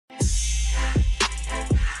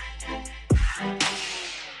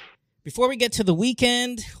Before we get to the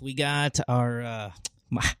weekend, we got our,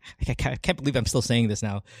 I can't believe I'm still saying this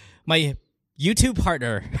now, my YouTube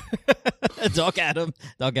partner, Doc Adam.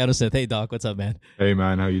 Doc Adam said, hey, Doc, what's up, man? Hey,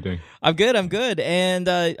 man, how you doing? I'm good. And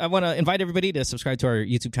I want to invite everybody to subscribe to our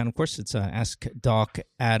YouTube channel. Of course, it's Ask Doc,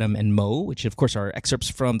 Adam, and Mo, which, of course, are excerpts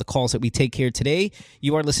from the calls that we take here today.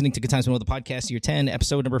 You are listening to Good Times with Mo, the podcast, year 10,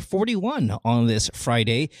 episode number 41 on this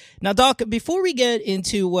Friday. Now, Doc, before we get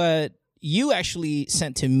into what you actually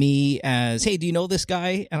sent to me as, hey, do you know this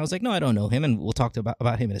guy? And I was like, no, I don't know him, and we'll talk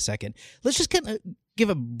about him in a second. Let's just give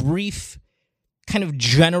a brief kind of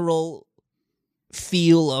general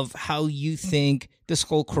feel of how you think this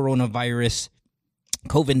whole coronavirus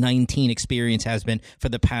COVID-19 experience has been for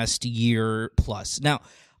the past year plus. Now,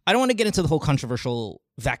 I don't want to get into the whole controversial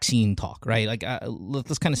vaccine talk, right? Like,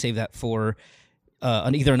 let's kind of save that for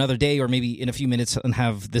on either another day or maybe in a few minutes and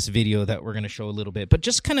have this video that we're going to show a little bit. But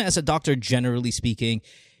just kind of as a doctor, generally speaking,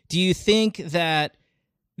 do you think that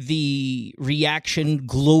the reaction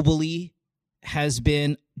globally has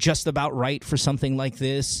been just about right for something like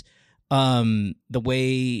this? The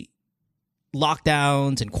way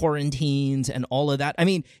lockdowns and quarantines and all of that. I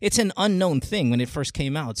mean, it's an unknown thing when it first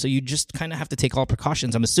came out. So you just kind of have to take all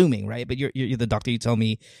precautions, I'm assuming, right? But you're the doctor, you tell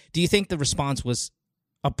me. Do you think the response was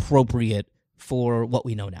appropriate for what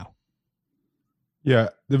we know now? Yeah,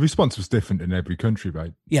 the response was different in every country,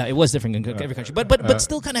 right? Yeah, it was different in every country, but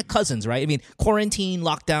still kind of cousins, right? I mean, quarantine,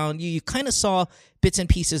 lockdown, you kind of saw bits and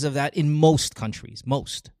pieces of that in most countries,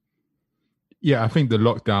 most. Yeah, I think the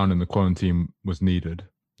lockdown and the quarantine was needed.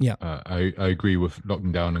 Yeah. I agree with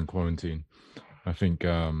locking down and quarantine. I think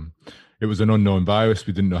it was an unknown virus.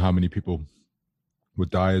 We didn't know how many people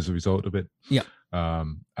would die as a result of it. Yeah.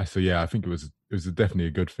 I think it was definitely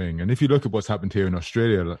a good thing. And if you look at what's happened here in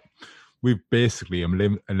Australia, we've basically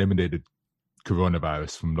eliminated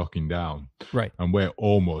coronavirus from locking down. Right. And we're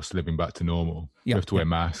almost living back to normal. Yeah. We have to wear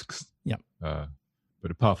masks. Yeah.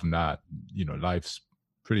 But apart from that, life's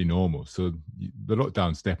pretty normal. So the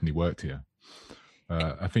lockdown's definitely worked here.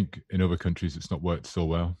 I think in other countries it's not worked so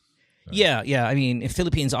well. Yeah. I mean, in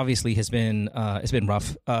Philippines obviously has been it's been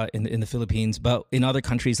rough in the Philippines, but in other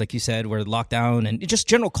countries, like you said, where lockdown and just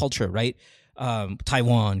general culture, right?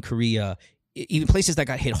 Taiwan, Korea, even places that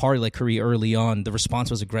got hit hard like Korea early on, the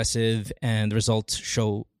response was aggressive, and the results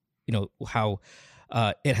show, how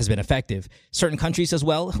it has been effective. Certain countries as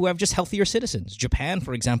well who have just healthier citizens. Japan,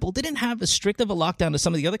 for example, didn't have as strict of a lockdown as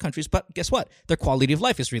some of the other countries, but guess what? Their quality of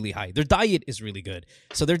life is really high. Their diet is really good.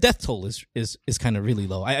 So their death toll is kind of really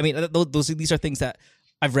low. I mean, these are things that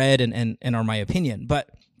I've read and are my opinion. But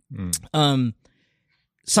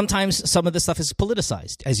sometimes some of this stuff is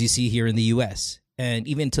politicized, as you see here in the U.S. And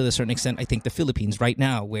even to a certain extent, I think the Philippines right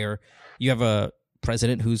now, where you have a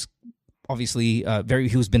president who's obviously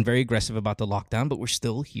who's been very aggressive about the lockdown, but we're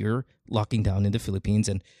still here locking down in the Philippines,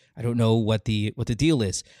 and I don't know what the deal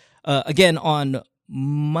is. Again, on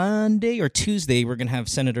Monday or Tuesday, we're gonna have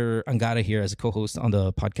Senator Angara here as a co-host on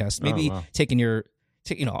the podcast. Maybe taking your,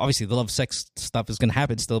 obviously the love sex stuff is gonna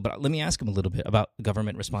happen still, but let me ask him a little bit about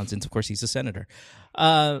government response, since of course he's a senator.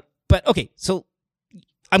 But okay, so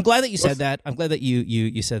I'm glad that you said that. I'm glad that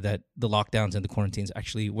you said that the lockdowns and the quarantines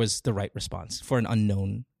actually was the right response for an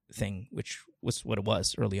unknown thing, which was what it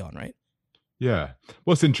was early on, right? Yeah.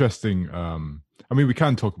 What's interesting, we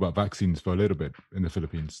can talk about vaccines for a little bit in the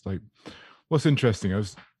Philippines. Like, what's interesting, I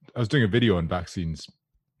was doing a video on vaccines.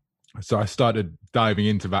 So I started diving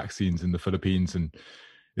into vaccines in the Philippines, and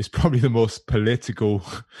it's probably the most political.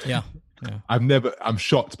 Yeah. I'm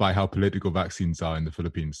shocked by how political vaccines are in the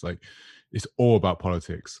Philippines. Like, it's all about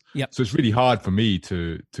politics. Yeah. So it's really hard for me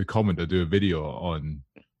to comment or do a video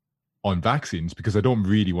on vaccines, because I don't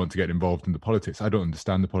really want to get involved in the politics. I don't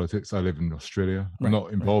understand the politics. I live in Australia. I'm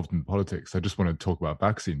not involved in politics. I just want to talk about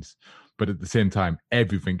vaccines. But at the same time,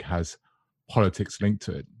 everything has politics linked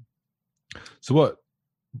to it. So what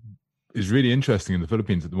is really interesting in the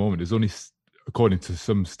Philippines at the moment is, only, according to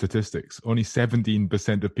some statistics, only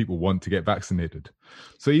 17% of people want to get vaccinated.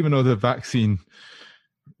 So even though the vaccine,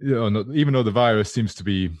 even though the virus seems to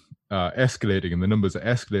be escalating, and the numbers are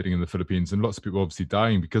escalating in the Philippines, and lots of people obviously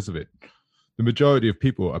dying because of it, the majority of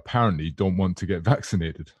people apparently don't want to get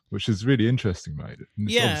vaccinated, which is really interesting, right? And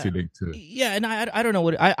it's obviously linked to... Yeah, and I don't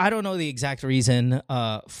know I don't know the exact reason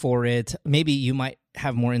for it. Maybe you might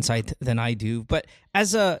have more insight than I do. But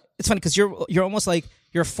it's funny because you're almost like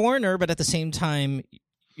you're a foreigner, but at the same time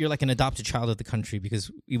you're like an adopted child of the country, because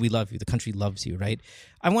we love you. The country loves you, right?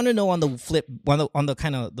 I want to know on the flip, on the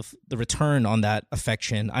kind of the return on that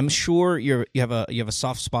affection. I'm sure you have a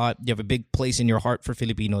soft spot. You have a big place in your heart for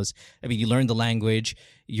Filipinos. I mean, you learned the language.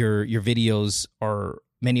 Your videos are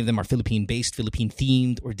many of them are Philippine-based,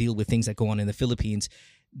 Philippine-themed, or deal with things that go on in the Philippines.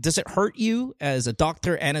 Does it hurt you as a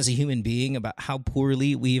doctor and as a human being about how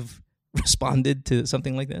poorly we've responded to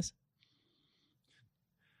something like this?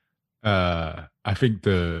 I think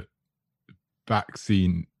the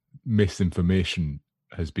vaccine misinformation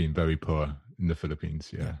has been very poor in the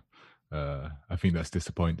Philippines. Yeah. I think that's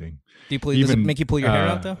disappointing. Does it make you pull your hair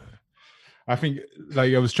out though? I think,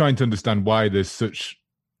 like, I was trying to understand why there's such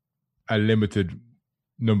a limited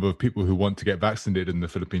number of people who want to get vaccinated in the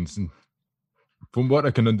Philippines. And from what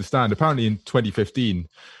I can understand, apparently in 2015,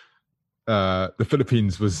 the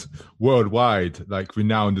Philippines was worldwide like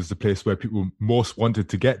renowned as the place where people most wanted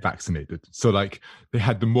to get vaccinated. So like they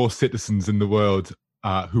had the most citizens in the world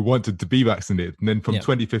who wanted to be vaccinated. And then from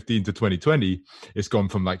 2015 to 2020, it's gone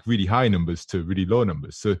from like really high numbers to really low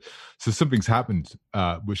numbers. So something's happened,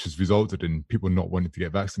 which has resulted in people not wanting to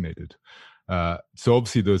get vaccinated. So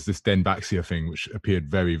obviously there was this Dengvaxia thing, which appeared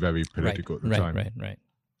very, very political at the time.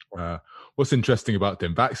 Right. What's interesting about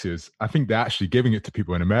Dengvaxia is I think they're actually giving it to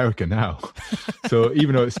people in America now. So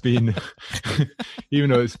even though it's been,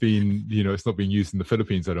 it's not being used in the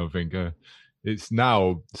Philippines, I don't think, it's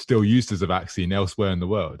now still used as a vaccine elsewhere in the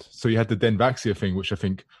world. So you had the Dengvaxia thing, which I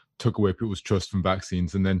think took away people's trust from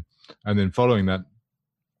vaccines. And then following that,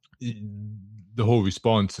 the whole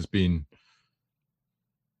response has been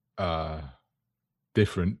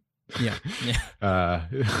different. Yeah.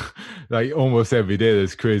 Like almost every day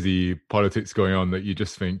there's crazy politics going on that you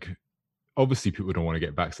just think, obviously people don't want to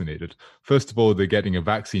get vaccinated. First of all, they're getting a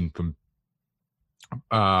vaccine from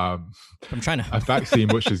China, a vaccine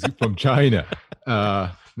which is from China.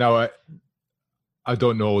 Now I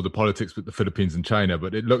don't know all the politics with the Philippines and China,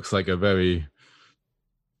 but it looks like a very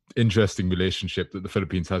interesting relationship that the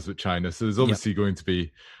Philippines has with China. So there's obviously going to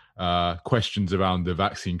be questions around the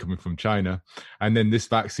vaccine coming from China. And then this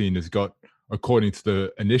vaccine has got, according to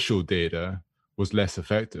the initial data, was less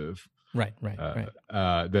effective than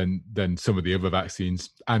some of the other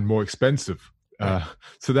vaccines and more expensive.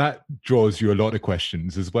 So that draws you a lot of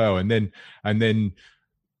questions as well. And then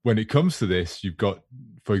when it comes to this, you've got,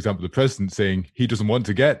 for example, the president saying he doesn't want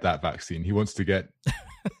to get that vaccine. He wants to get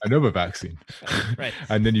another vaccine. Right.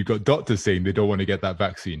 And then you've got doctors saying they don't want to get that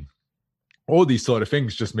vaccine. All these sort of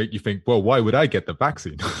things just make you think, well, why would I get the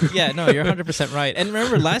vaccine? Yeah, no, you're 100% right. And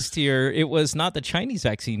remember, last year, it was not the Chinese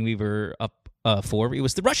vaccine we were up for. It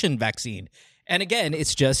was the Russian vaccine. And again,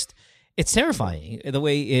 it's terrifying the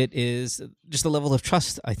way it is, just the level of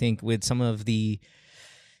trust, I think, with some of the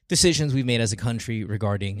decisions we've made as a country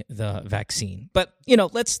regarding the vaccine. But,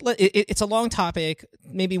 it's a long topic,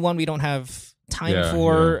 maybe one we don't have time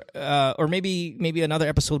for, or maybe another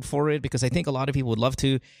episode for it, because I think a lot of people would love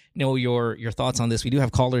to know your thoughts on this. We do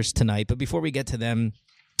have callers tonight, but before we get to them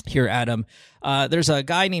here, Adam, there's a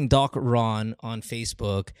guy named Doc Ron on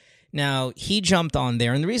Facebook. Now, he jumped on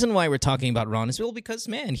there, and the reason why we're talking about Ron is, well, because,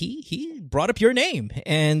 man, he brought up your name,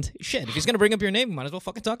 and shit, if he's going to bring up your name, we might as well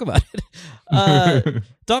fucking talk about it.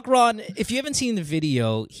 Doc Ron, if you haven't seen the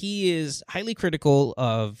video, he is highly critical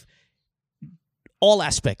of all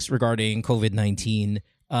aspects regarding COVID-19,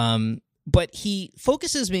 but he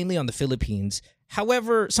focuses mainly on the Philippines.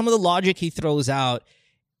 However, some of the logic he throws out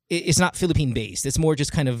is not Philippine-based. It's more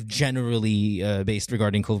just kind of generally based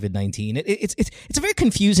regarding COVID-19. It's a very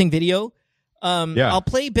confusing video. I'll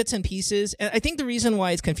play bits and pieces, and I think the reason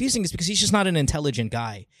why it's confusing is because he's just not an intelligent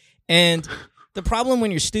guy. And the problem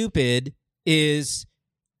when you're stupid is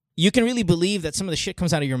you can really believe that some of the shit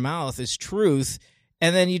comes out of your mouth is truth,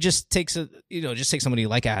 and then you just take somebody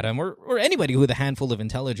like Adam or anybody with a handful of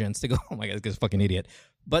intelligence to go, oh my God, this guy's a fucking idiot.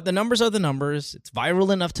 But the numbers are the numbers. It's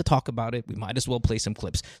viral enough to talk about it. We might as well play some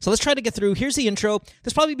clips. So let's try to get through. Here's the intro.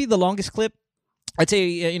 This probably be the longest clip. I'd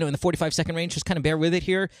say, in the 45-second range. Just kind of bear with it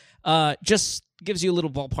here. Just gives you a little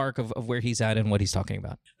ballpark of where he's at and what he's talking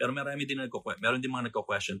about. Pero meron din mga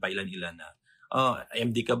nagko-question pa ilan-ilan na,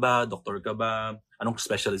 MD ka ba? Doktor ka ba? Anong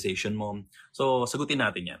specialization mo? So, sagutin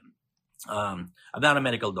natin yan. I'm not a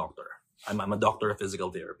medical doctor. I'm a doctor of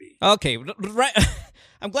physical therapy. Okay, right.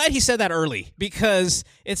 I'm glad he said that early, because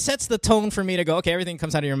it sets the tone for me to go, okay, everything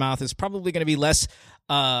comes out of your mouth is probably going to be less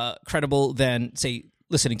credible than, say,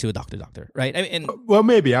 listening to a doctor, right? Well,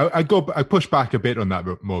 maybe I push back a bit on that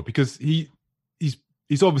more, because he's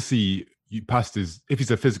obviously passed his. If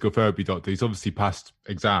he's a physical therapy doctor, he's obviously passed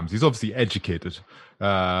exams. He's obviously educated.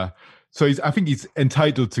 So I think he's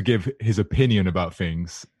entitled to give his opinion about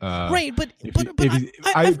things. Right, but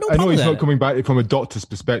I have no know problem he's with not that. coming back from a doctor's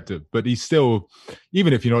perspective, but he's still,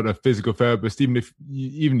 even if you're not a physical therapist, even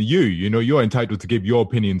you, you're entitled to give your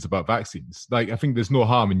opinions about vaccines. Like, I think there's no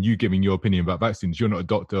harm in you giving your opinion about vaccines. You're not a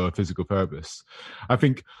doctor or a physical therapist. I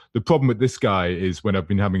think the problem with this guy is, when I've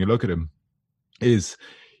been having a look at him, is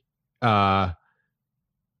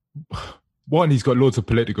one, he's got loads of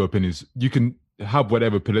political opinions. You can have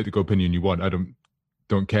whatever political opinion you want. I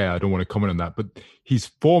don't care. I don't want to comment on that. But he's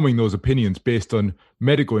forming those opinions based on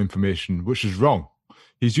medical information, which is wrong.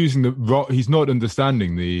 He's using he's not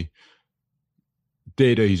understanding the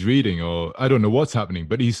data he's reading, or I don't know what's happening,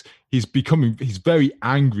 but he's very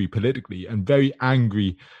angry politically and very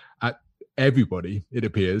angry at everybody, it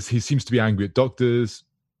appears. He seems to be angry at doctors,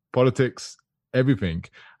 politics, everything.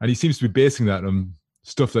 And he seems to be basing that on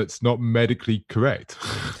stuff that's not medically correct.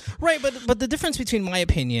 Right, but the difference between my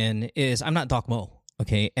opinion is I'm not Doc Mo,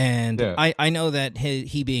 okay? And yeah. I know that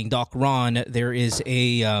he being Doc Ron, there is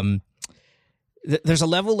there's a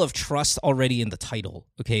level of trust already in the title,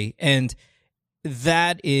 okay? And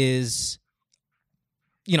that is,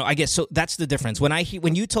 I guess, so that's the difference.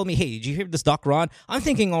 When you told me, hey, did you hear this Doc Ron? I'm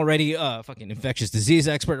thinking already, fucking infectious disease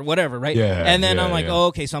expert or whatever, right? Yeah, and then I'm like, oh,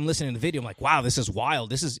 okay, so I'm listening to the video. I'm like, wow, this is wild.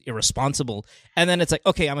 This is irresponsible. And then it's like,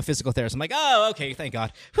 okay, I'm a physical therapist. I'm like, oh, okay, thank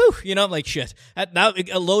God. Whew, I'm like, shit. Now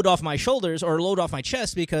a load off my shoulders or a load off my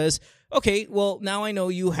chest because, okay, well, now I know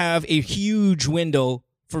you have a huge window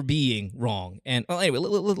for being wrong. And anyway,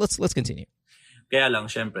 let's continue. Kaya lang,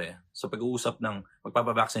 syempre, sa pag-uusap ng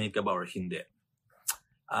magpapavaccinate ka ba or hindi,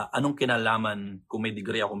 anong kinalaman kung may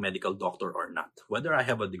degree ako medical doctor or not? Whether I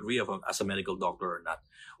have a degree as a medical doctor or not,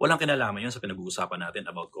 walang kinalaman yun sa pinag-uusapan natin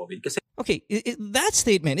about COVID. Kasi okay, that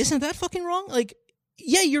statement, isn't that fucking wrong? Like,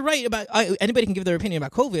 yeah, you're right about anybody can give their opinion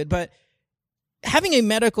about COVID, but having a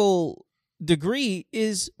medical degree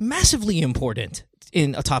is massively important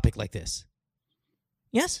in a topic like this.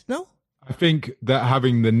 Yes? No? I think that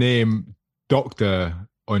having the name doctor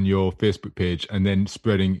on your Facebook page and then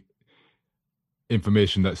spreading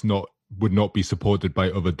information that's would not be supported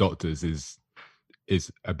by other doctors is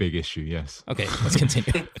a big issue. Yes. Okay, let's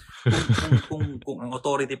continue. kung ang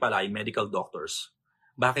authority pala ay medical doctors,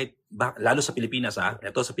 bakit lalo sa Pilipinas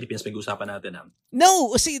ito sa Pilipinas pag-usapan natin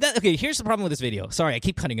No, see that. Okay, here's the problem with this video. Sorry, I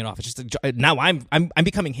keep cutting it off. It's just now I'm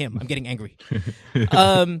becoming him. I'm getting angry.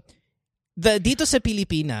 The dito sa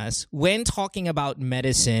Pilipinas, when talking about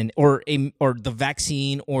medicine or the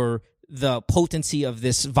vaccine or the potency of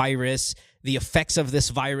this virus, the effects of this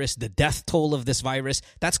virus, the death toll of this virus,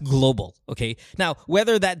 that's global, okay? Now,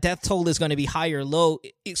 whether that death toll is going to be high or low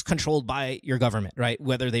is controlled by your government, right?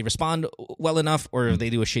 Whether they respond well enough or they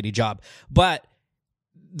do a shitty job. But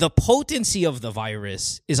the potency of the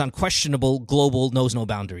virus is unquestionable, global, knows no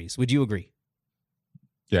boundaries. Would you agree?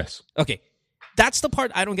 Yes. Okay. That's the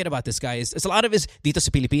part I don't get about this guy. It's a lot of his dito sa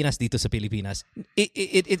Pilipinas, dito sa Pilipinas.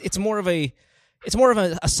 It's more of a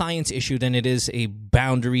science issue than it is a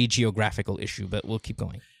boundary geographical issue. But we'll keep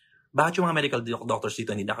going. Bakit yung mga medical doctors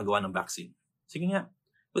dito hindi nakagawa ng vaccine? Sige nga.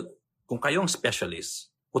 Kung kayong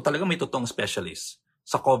specialist, kung talagang may totoong specialist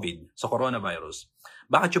sa COVID, sa coronavirus,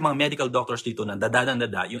 bakit yung mga medical doctors dito na dada,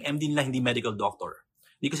 yung MD nila hindi medical doctor?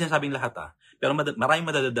 Hindi ko sinasabing lahat pero maraming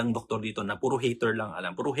madadadang doktor dito na puro hater lang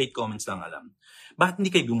alam, puro hate comments lang alam. Bakit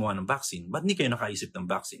hindi kayo gumawa ng vaccine? Bakit hindi kayo nakaisip ng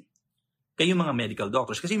vaccine? Kayo mga medical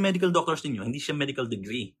doctors, kasi yung medical doctors ninyo, hindi siya medical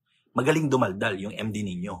degree. Magaling dumaldal yung MD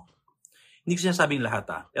ninyo. Hindi ko sinasabing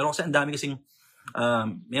lahat pero kasi ang dami kasing,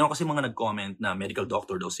 mayroon kasi mga nag-comment na medical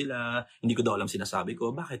doctor daw sila, hindi ko daw alam sinasabi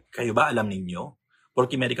ko. Bakit? Kayo ba alam ninyo?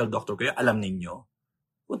 Porque medical doctor kayo, alam ninyo?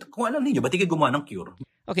 Kung alam ninyo, ba't di kayo gumawa ng cure?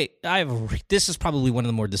 Okay, this is probably one of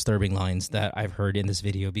the more disturbing lines that I've heard in this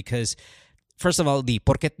video because, first of all,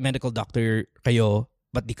 porket medical doctor kayo,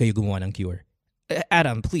 ba't di kayo gumawa ng cure?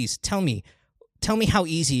 Adam, please tell me how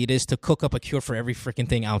easy it is to cook up a cure for every freaking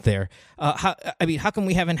thing out there. How come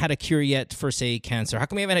we haven't had a cure yet for, say, cancer? How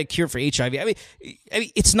come we haven't had a cure for HIV? I mean,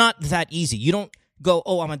 it's not that easy. You don't go,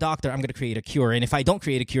 oh, I'm a doctor, I'm going to create a cure. And if I don't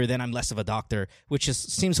create a cure, then I'm less of a doctor, which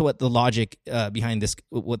seems what the logic behind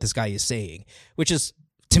what this guy is saying, which is,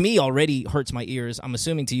 to me, already hurts my ears. I'm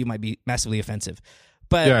assuming to you might be massively offensive.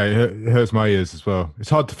 But yeah, it hurts my ears as well. It's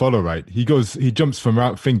hard to follow, right? He jumps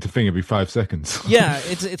from thing to thing every 5 seconds. Yeah,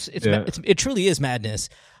 it truly is madness.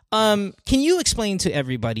 Can you explain to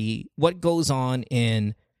everybody what goes on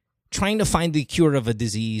in trying to find the cure of a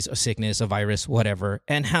disease, a sickness, a virus, whatever,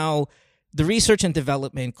 and how the research and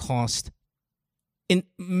development cost in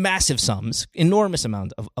massive sums, enormous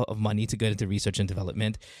amount of money to go into research and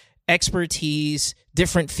development, expertise,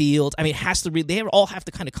 different fields. I mean, it has to they all have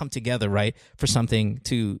to kind of come together, right, for something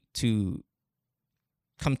to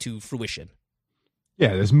come to fruition.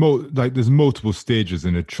 Yeah, there's multiple stages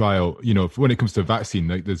in a trial. You know, when it comes to a vaccine,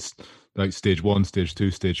 like there's like stage 1, stage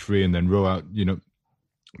 2, stage 3, and then roll out. You know,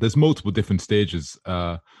 there's multiple different stages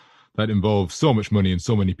that involve so much money and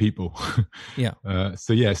so many people. Yeah.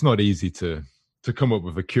 So yeah, it's not easy to come up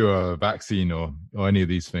with a cure, or a vaccine, or any of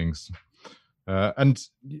these things. And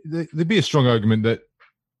there'd be a strong argument that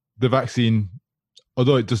the vaccine,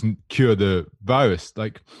 although it doesn't cure the virus,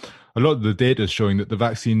 like a lot of the data is showing that the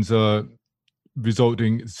vaccines are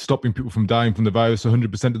stopping people from dying from the virus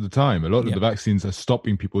 100% of the time. A lot of the vaccines are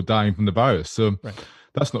stopping people dying from the virus. So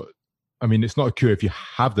that's not, I mean, it's not a cure if you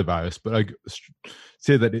have the virus, but I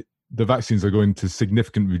say that the vaccines are going to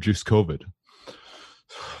significantly reduce COVID.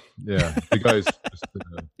 Yeah, the guy's just,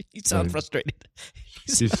 you sound frustrated.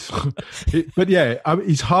 But yeah,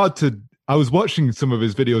 he's hard to, I was watching some of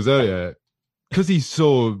his videos earlier because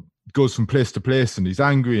goes from place to place and he's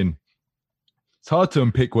angry, and it's hard to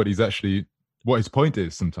unpick what his point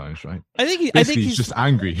is sometimes, right? I think he's just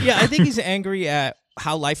angry. Yeah, I think he's angry at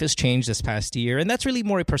how life has changed this past year, and that's really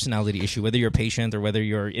more a personality issue, whether you're a patient or whether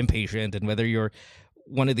you're impatient and whether you're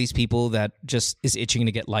one of these people that just is itching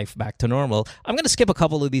to get life back to normal. I'm going to skip a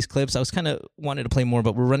couple of these clips. I was kind of wanted to play more,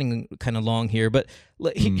 but we're running kind of long here. But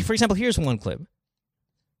for example, here's one clip.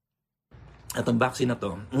 Itong vaccine na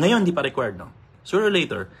to, ngayon di pa required, no? Sooner or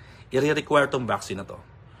later, i-require tong vaccine na to.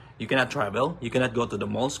 You cannot travel, you cannot go to the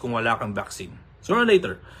malls kung wala kang vaccine. Sooner or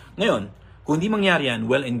later. Ngayon, kung hindi mangyari yan,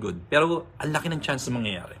 well and good. Pero ang laki ng chance na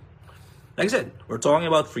mangyayari. Like I said, we're talking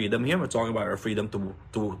about freedom here. We're talking about our freedom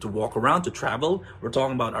to walk around, to travel. We're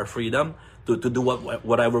talking about our freedom to do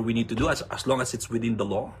whatever we need to do as long as it's within the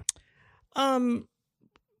law.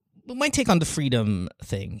 My take on the freedom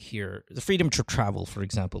thing here, the freedom to travel, for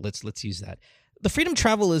example, let's use that. The freedom to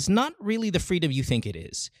travel is not really the freedom you think it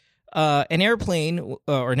is. An airplane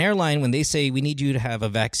or an airline, when they say we need you to have a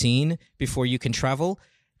vaccine before you can travel,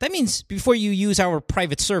 that means before you use our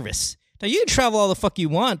private service. Now, you can travel all the fuck you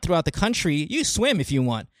want throughout the country. You swim if you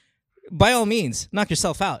want. By all means, knock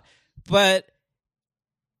yourself out. But,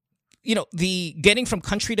 you know, the getting from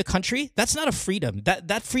country to country, that's not a freedom.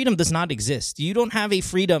 That freedom does not exist. You don't have a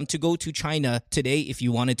freedom to go to China today if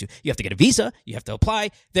you wanted to. You have to get a visa. You have to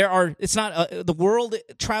apply. The world,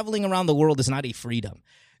 traveling around the world is not a freedom.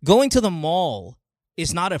 Going to the mall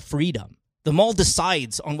is not a freedom. The mall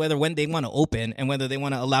decides on when they want to open and whether they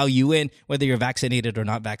want to allow you in, whether you're vaccinated or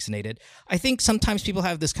not vaccinated. I think sometimes people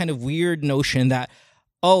have this kind of weird notion that,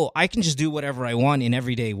 oh, I can just do whatever I want in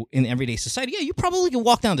everyday society. Yeah, you probably can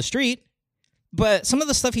walk down the street, but some of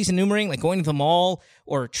the stuff he's enumerating, like going to the mall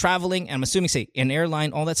or traveling, and I'm assuming, say, an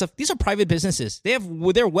airline, all that stuff, these are private businesses. They're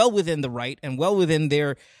well within the right and well within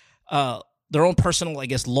their own personal, I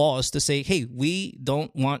guess, laws to say, hey, we don't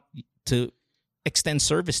want to extend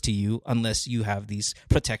service to you unless you have these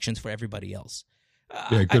protections for everybody else.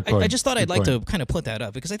 Yeah, good point. I just thought I'd like to kind of put that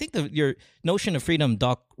up because I think your notion of freedom,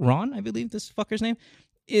 Doc Ron, I believe this fucker's name,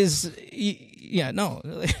 is, no,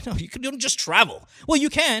 you don't just travel. Well, you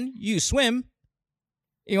can. You swim.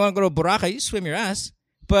 You want to go to Boracay, you swim your ass.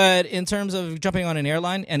 But in terms of jumping on an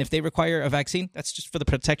airline, and if they require a vaccine, that's just for the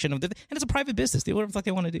protection of and it's a private business. They do whatever the fuck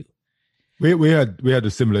they want to do. We had a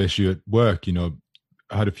similar issue at work, you know.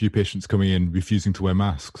 I had a few patients coming in refusing to wear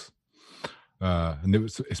masks, and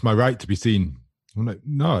it's my right to be seen. I'm like,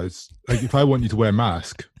 no, it's like if I want you to wear a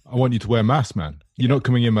mask, I want you to wear a mask, man. You're not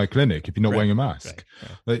coming in my clinic if you're not wearing a mask.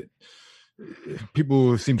 Right. Like,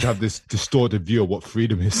 people seem to have this distorted view of what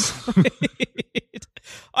freedom is.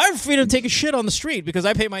 I have freedom to take a shit on the street because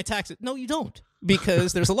I pay my taxes. No, you don't,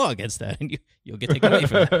 because there's a law against that, and you'll get taken away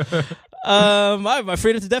from that. I have my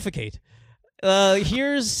freedom to defecate.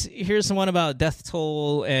 Here's one about death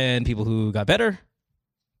toll and people who got better.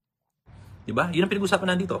 Diba? Yun ang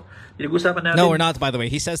pinag-usapan natin. Pinag-usapan natin. No, we're not, by the way.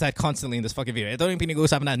 He says that constantly in this fucking video. Ito yung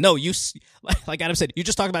pinag-usapan natin. No, like Adam said, you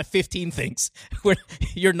just talked about 15 things.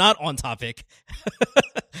 You're not on topic.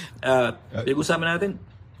 Pinag-usapan natin,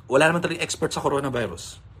 wala naman talagang expert sa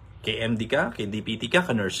coronavirus. Kay MD ka, kay DPT ka,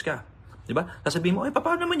 ka-nurse ka. Diba? Sasabihin mo,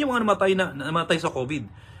 paano naman yung mga namatay sa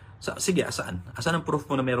COVID? Sige, asaan? Asaan ang proof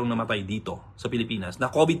mo na merong namatay dito sa Pilipinas na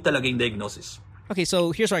COVID talaga yung diagnosis? Okay,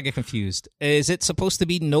 so here's where I get confused. Is it supposed to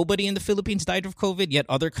be nobody in the Philippines died of COVID, yet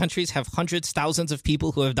other countries have hundreds, thousands of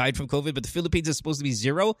people who have died from COVID, but the Philippines is supposed to be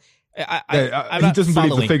zero? He doesn't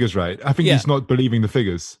believe the figures, right? I think he's not believing the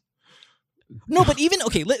figures. No, but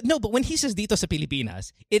but when he says dito sa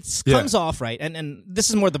Pilipinas, it comes off, right? And this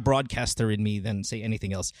is more the broadcaster in me than say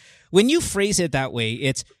anything else. When you phrase it that way,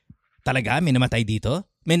 it's talaga may namatay dito?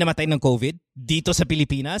 may namatay ng COVID dito sa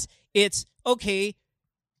Pilipinas. It's, okay,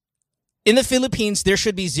 in the Philippines, there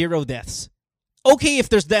should be 0 deaths. Okay if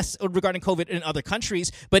there's deaths regarding COVID in other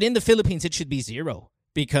countries, but in the Philippines, it should be 0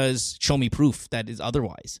 because show me proof that is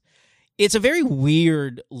otherwise. It's a very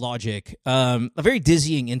weird logic, a very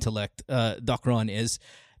dizzying intellect, Doc Ron is.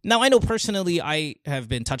 Now, I know personally I have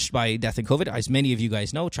been touched by death and COVID. As many of you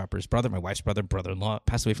guys know, Chopper's brother, my wife's brother, brother-in-law,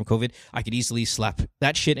 passed away from COVID. I could easily slap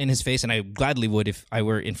that shit in his face, and I gladly would if I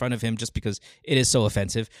were in front of him just because it is so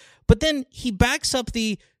offensive. But then he backs up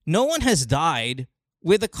the no one has died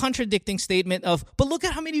with a contradicting statement of, but look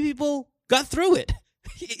at how many people got through it.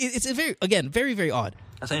 It's a very, again, very, very odd.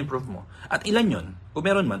 Asan yung proof mo? At ilan yun? Kung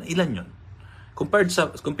meron man, ilan yun? Compared sa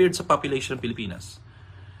population ng Pilipinas.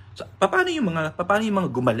 So, paano yung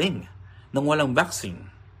mga gumaling nang walang vaccine?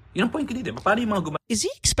 Yun ang point ko dito. Paano yung mga gumaling? Is he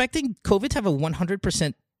expecting COVID to have a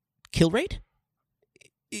 100% kill rate?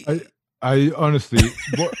 I honestly,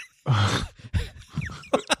 what?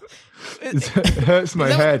 It hurts my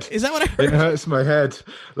head. Is that what I heard? It hurts my head.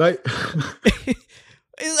 Like,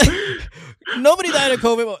 nobody died of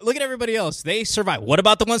COVID. Look at everybody else. They survived. What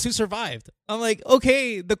about the ones who survived? I'm like,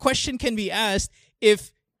 okay, the question can be asked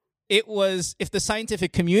if the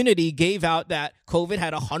scientific community gave out that COVID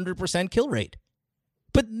had a 100% kill rate.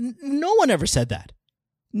 But no one ever said that.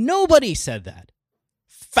 Nobody said that.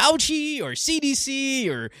 Fauci or CDC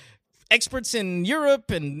or experts in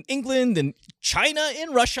Europe and England and China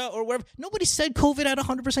and Russia or wherever, nobody said COVID had a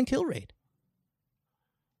 100% kill rate.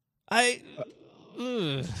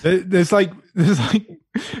 There's like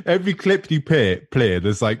every clip you play,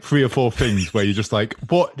 there's like 3 or 4 things where you're just like,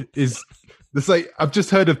 what is this? Like, I've just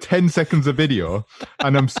heard of 10 seconds of video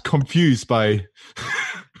and I'm confused by.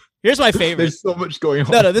 Here's my favorite. There's so much going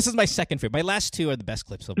on. No, this is my second favorite. My last 2 are the best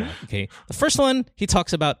clips of all. Okay, the first one, he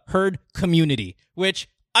talks about herd community, which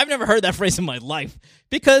I've never heard that phrase in my life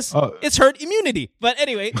because it's herd immunity. But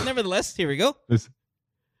anyway, nevertheless, here we go.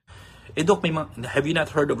 Doc, have you not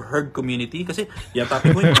heard of herd community? Kasi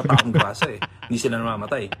yatapin mo yung mga taong grasa eh. Hindi sila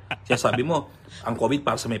namamatay. Sinasabi mo, ang COVID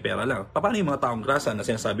para sa may pera lang. Paano yung mga taong grasa na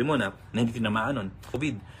sinasabi mo na hindi tinamaan nun?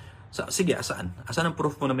 COVID. Sige, asaan? Asaan ang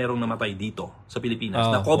proof mo na merong namatay dito sa Pilipinas?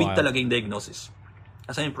 Na COVID talaga yung diagnosis.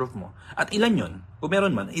 Asaan yung proof mo? At ilan yun? Kung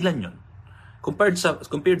meron man, ilan yun? Compared sa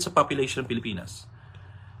population ng Pilipinas.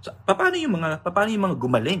 Paano yung mga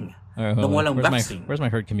gumaling nang walang vaccine? Where's my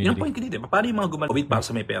herd community? Yung point ko dito, paano yung mga gumaling? COVID para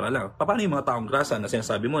sa may pera lang. Paano yung mga taong grasa na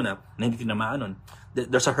sinasabi mo na hindi tinamaan nun?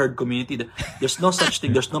 There's a herd community. There's no such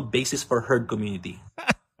thing. There's no basis for herd community.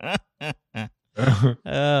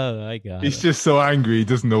 Oh my God. He's just so angry he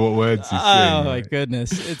doesn't know what words he's saying. Oh my goodness.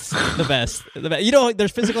 It's the best. You know, there's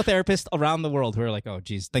physical therapists around the world who are like, oh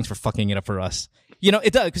geez, thanks for fucking it up for us. You know,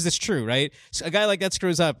 it does, because it's true, right? So a guy like that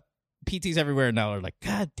screws up. PTs everywhere now are like,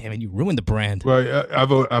 God damn it, you ruined the brand. Well,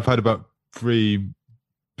 I've had about 3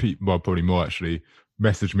 people, well, probably more actually,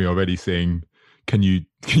 message me already saying, can you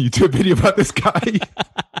do a video about this guy?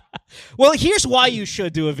 Well, here's why you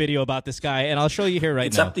should do a video about this guy, and I'll show you here right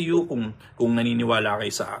it's now. It's up to you kung naniniwala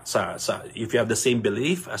kayo sa if you have the same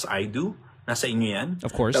belief as I do, nasa inyo yan.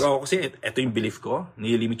 Of course. Pero ako kasi, ito yung belief ko,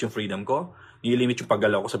 nilimit yung freedom ko, nilimit yung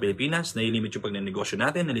paggalaw ko sa Pilipinas, nilimit yung pagnenegosyo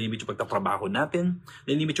natin, nilimit yung pagtatrabaho natin,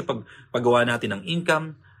 nilimit yung paggawa natin ng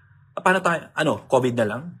income. Paano tayo? COVID na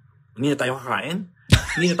lang? Hindi na tayo kakain?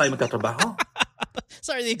 Hindi na tayo magtatrabaho?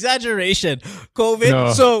 Sorry, the exaggeration.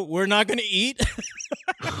 COVID, no. So we're not going to eat?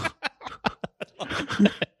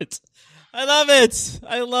 I love it.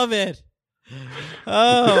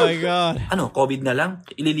 Oh my God. COVID na lang?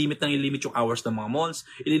 Ililimit yung hours ng mga malls,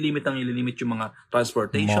 ililimit yung mga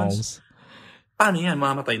transportations. Malls. Paano yan?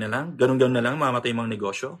 Mamamatay na lang? Ganun-ganun na lang? Mamamatay yung mga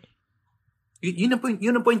negosyo? Yun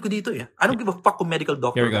ang point ko dito eh. I don't give a fuck kung medical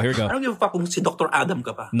doctor Here we go. I don't give a fuck kung si Dr. Adam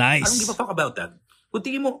ka pa. Nice. I don't give a fuck about that. Kung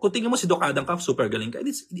tingin mo si Dr. Adam ka, super galing ka.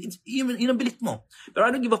 Yun ang belief mo. Pero I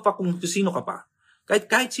don't give a fuck kung sino ka pa.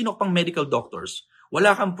 Kahit sino pang medical doctors,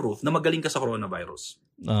 wala kang proof na magaling ka sa coronavirus.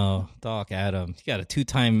 Oh, Doc Adam. You got a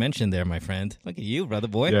 2-time mention there, my friend. Look at you, brother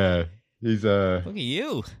boy. Yeah. He's Look at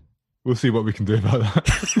you. We'll see what we can do about that.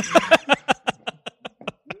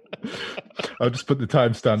 I'll just put the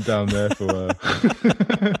timestamp down there for.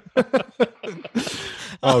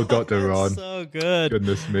 Oh, Dr. Ron. So good.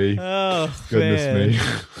 Goodness me. Oh, goodness man. me.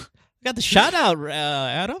 Got the shout out,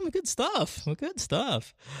 Adam. Good stuff.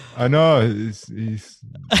 I know. It's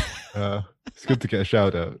good to get a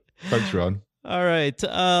shout out. Thanks, Ron. All right,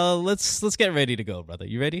 let's get ready to go, brother.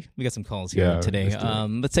 You ready? We got some calls here today.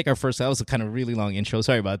 Let's take our first. That was a kind of really long intro.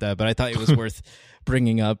 Sorry about that, but I thought it was worth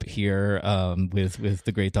bringing up here with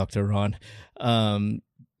the great Dr. Ron.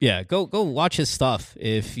 Yeah, go watch his stuff.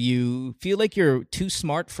 If you feel like you're too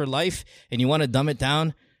smart for life and you want to dumb it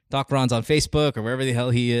down, Doc Ron's on Facebook or wherever the hell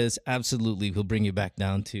he is. Absolutely, he'll bring you back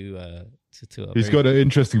down to a He's got an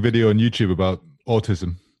interesting video on YouTube about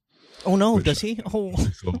autism. Oh no, does he? Oh,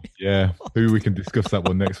 so, yeah. Maybe we can discuss that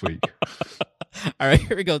one next week. All right,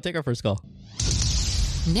 here we go. Take our first call.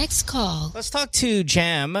 Next call. Let's talk to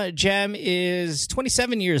Jam. Jam is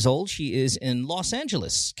 27 years old. She is in Los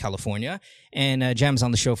Angeles, California. And Jam's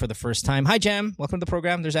on the show for the first time. Hi, Jam. Welcome to the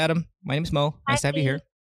program. There's Adam. My name's Mo. Nice to have you here.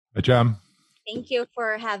 Hi, Jam. Thank you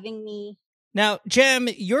for having me. Now, Jam,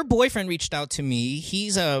 your boyfriend reached out to me.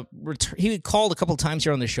 He called a couple times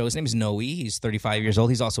here on the show. His name is Noe. He's 35 years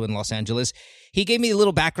old. He's also in Los Angeles. He gave me a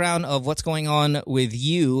little background of what's going on with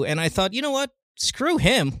you. And I thought, you know what? Screw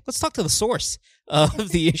him. Let's talk to the source of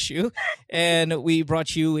the issue. And we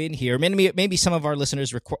brought you in here. Maybe some of our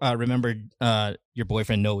listeners remembered your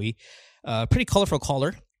boyfriend, Noe. Pretty colorful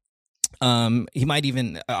caller. He might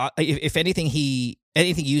even, if anything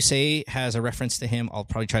you say has a reference to him, I'll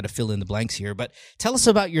probably try to fill in the blanks here. But tell us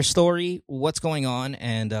about your story, what's going on,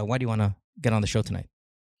 and why do you want to get on the show tonight?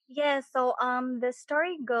 Yeah, so the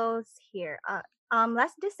story goes here.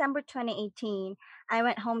 Last December 2018, I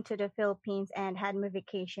went home to the Philippines and had my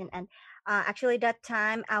vacation. And actually, that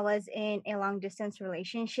time I was in a long distance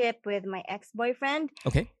relationship with my ex-boyfriend.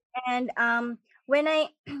 Okay. And when I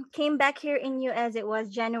came back here in US, it was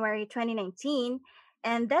January 2019.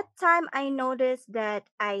 And that time I noticed that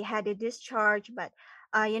I had a discharge, but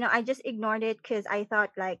I just ignored it because I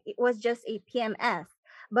thought like it was just a PMS.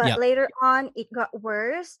 But later on, it got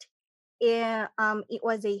worse. It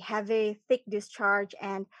was a heavy, thick discharge,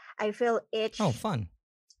 and I feel itch. Oh, fun.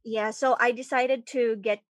 Yeah, so I decided to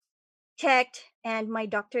get checked, and my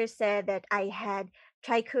doctor said that I had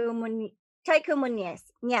trichomoniasis.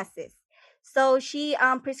 So she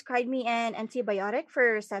prescribed me an antibiotic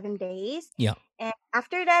for 7 days. Yeah. And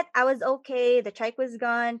after that, I was okay. The trach was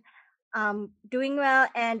gone, doing well.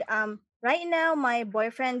 And right now, my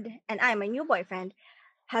boyfriend and my new boyfriend,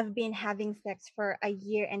 have been having sex for a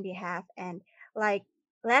year and a half. And like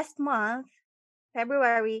last month,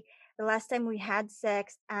 February, the last time we had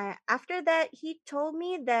sex, after that, he told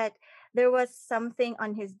me that there was something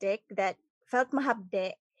on his dick that felt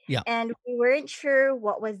mahabde. Yeah. And we weren't sure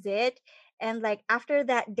what was it. And like after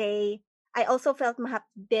that day, I also felt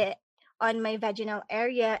mahabde on my vaginal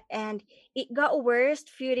area. And it got worse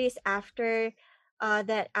few days after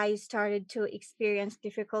that I started to experience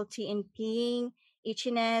difficulty in peeing,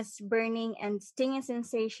 itchiness, burning, and stinging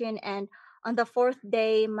sensation. And on the 4th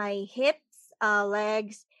day, my hips,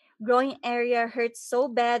 legs, groin area hurt so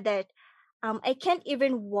bad that I can't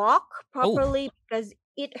even walk properly because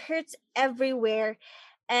it hurts everywhere.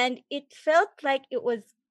 And it felt like it was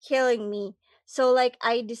killing me. So like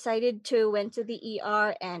I decided to went to the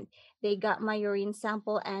ER and they got my urine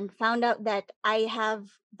sample and found out that I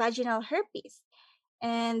have vaginal herpes.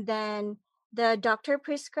 And then the doctor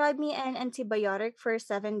prescribed me an antibiotic for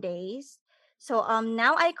 7 days. So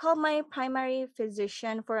now I called my primary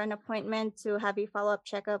physician for an appointment to have a follow-up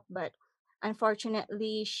checkup, but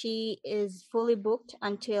unfortunately she is fully booked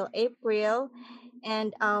until April.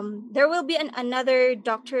 And there will be another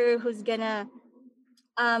doctor who's gonna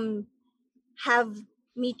have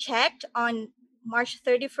me checked on March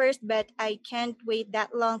 31st, but I can't wait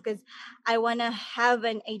that long because I want to have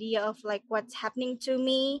an idea of like what's happening to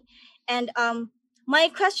me. And my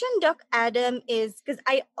question, Doc Adam, is because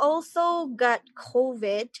I also got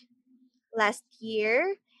COVID last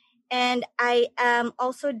year, and I am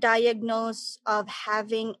also diagnosed of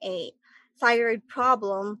having a thyroid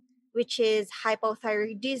problem, which is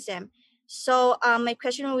hypothyroidism. So my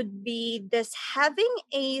question would be, does having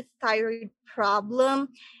a thyroid problem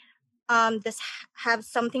does have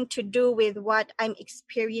something to do with what I'm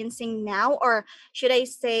experiencing now? Or should I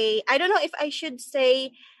say, I don't know if I should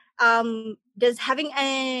say, does having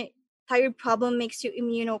a thyroid problem makes you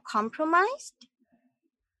immunocompromised?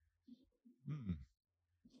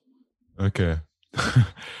 Okay.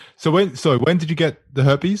 So when did you get the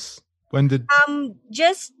herpes? When did?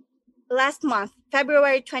 Just last month,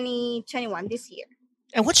 February 2021, this year.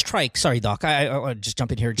 And what's trich? Sorry, Doc. I'll just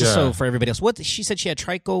jump in here so for everybody else. What she said, she had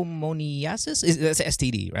trichomoniasis. That's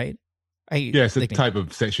STD, right? It's a type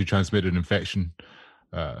of sexually transmitted infection.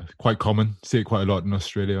 Quite common. See it quite a lot in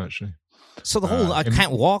Australia, actually. So the whole I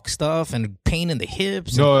can't walk stuff and pain in the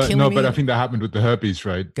hips. But I think that happened with the herpes,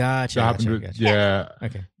 right? Gotcha.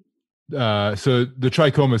 Okay. So the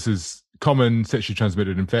trichomas is common sexually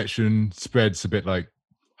transmitted infection. Spreads a bit like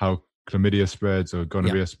how chlamydia spreads or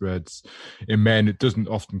gonorrhea spreads. In men, it doesn't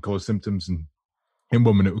often cause symptoms, and in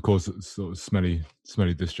women, it would cause sort of smelly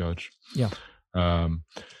discharge. Yeah.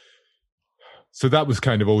 So that was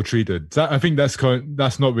kind of all treated. I think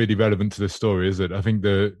that's not really relevant to the story, is it? I think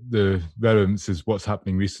the relevance is what's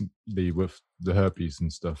happening recently with the herpes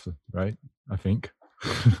and stuff, right? I think.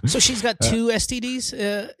 So she's got 2 STDs.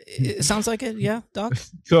 It sounds like it, yeah, Doc.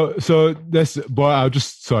 So this, boy, I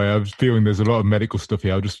was feeling there's a lot of medical stuff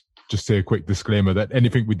here. I'll just say a quick disclaimer that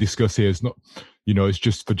anything we discuss here is not, it's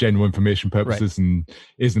just for general information purposes, right, and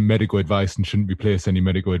isn't medical advice and shouldn't replace any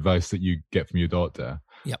medical advice that you get from your doctor.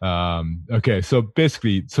 Yep. Okay, so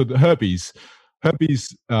basically, the herpes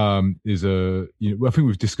is I think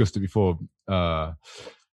we've discussed it before.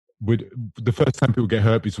 With the first time people get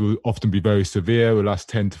herpes will often be very severe, will last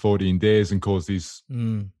 10 to 14 days and cause these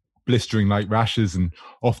blistering like rashes and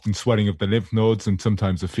often swelling of the lymph nodes and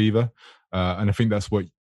sometimes a fever. And I think that's what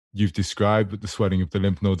you've described, with the swelling of the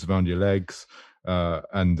lymph nodes around your legs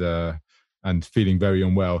and feeling very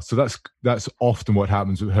unwell. So that's often what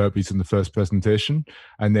happens with herpes in the first presentation.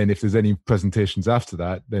 And then if there's any presentations after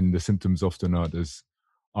that, then the symptoms often aren't as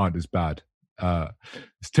bad.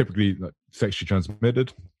 It's typically sexually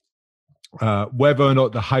transmitted. Whether or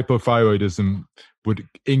not the hypothyroidism would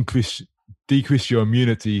decrease your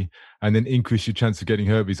immunity and then increase your chance of getting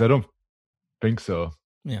herpes, I don't think so.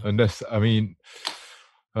 Yeah. Unless, I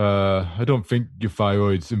don't think your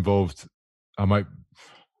thyroid's involved.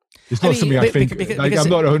 It's not something I think. I'm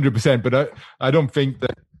not 100%, but I don't think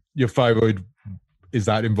that your thyroid is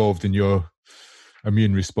that involved in your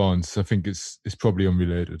immune response. I think it's probably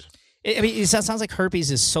unrelated. It sounds like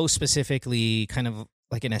herpes is so specifically kind of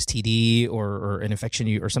like an STD or an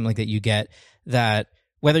infection or something like that you get, that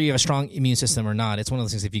whether you have a strong immune system or not, it's one of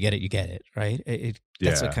those things, if you get it, you get it, right?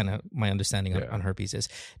 That's what kind of my understanding on herpes is.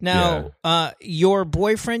 Now, your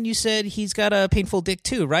boyfriend, you said he's got a painful dick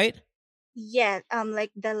too, right? Yeah,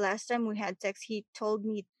 like the last time we had sex, he told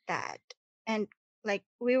me that. And like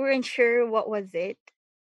we weren't sure what was it.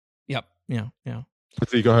 Yep. Yeah.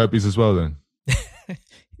 So you got herpes as well then?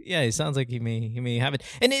 Yeah, it sounds like he may have it,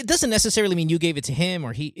 and it doesn't necessarily mean you gave it to him,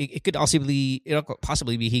 or it could also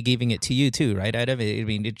possibly be he giving it to you too, right, Adam? I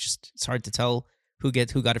mean, it's hard to tell who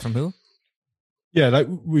got it from who. Yeah, like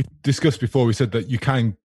we discussed before, we said that you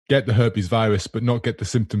can get the herpes virus but not get the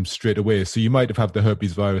symptoms straight away. So you might have had the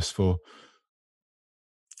herpes virus for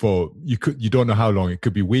you don't know how long. It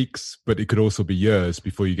could be weeks, but it could also be years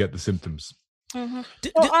before you get the symptoms. Mm-hmm.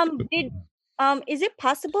 Is it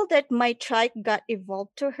possible that my trike got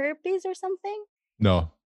evolved to herpes or something?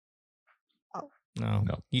 No. Oh. No.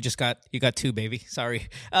 You got 2, baby. Sorry.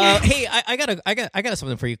 Hey, I got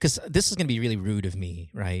something for you, because this is gonna be really rude of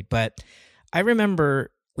me, right? But I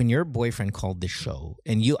remember when your boyfriend called the show,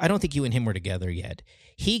 and I don't think you and him were together yet.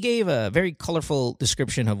 He gave a very colorful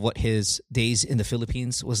description of what his days in the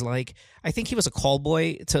Philippines was like. I think he was a call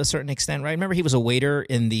boy to a certain extent, right? I remember he was a waiter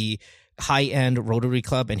in the high-end Rotary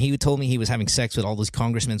Club, and he told me he was having sex with all those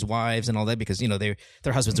congressmen's wives and all that because, their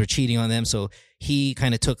husbands were cheating on them. So he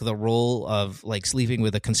kind of took the role of like sleeping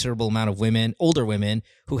with a considerable amount of women, older women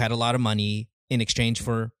who had a lot of money in exchange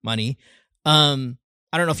for money.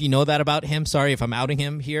 I don't know if you know that about him. Sorry if I'm outing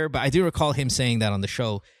him here, but I do recall him saying that on the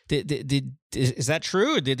show. Is that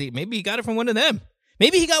true? Or maybe he got it from one of them?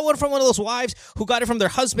 Maybe he got one from one of those wives who got it from their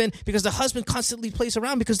husband because the husband constantly plays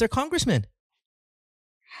around because they're congressmen.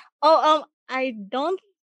 Oh, I don't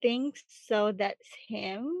think so. That's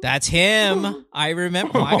him. That's him. I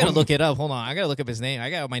remember. I gotta look it up. Hold on. I gotta look up his name.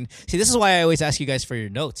 See, this is why I always ask you guys for your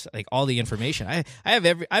notes, like all the information. I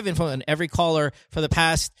have info on every caller for the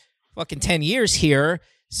past fucking 10 years here.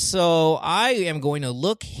 So I am going to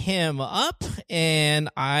look him up, and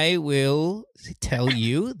I will tell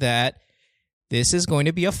you that this is going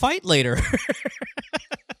to be a fight later.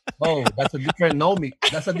 Oh, that's a different Nomi.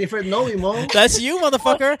 That's a different Nomi, Mo. That's you,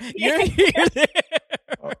 motherfucker. You're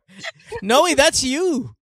there. Noe, that's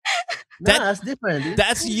you. That's different. Dude.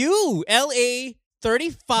 That's you. LA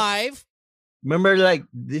 35. Remember, like,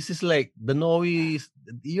 this is like the Noes.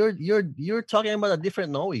 You're talking about a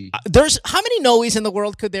different Noe. There's how many Noes in the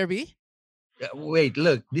world could there be? Wait,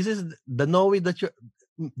 look. This is the Noe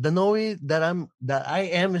the Noe that I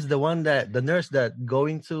am is the one that the nurse that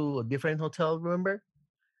going to a different hotel. Remember?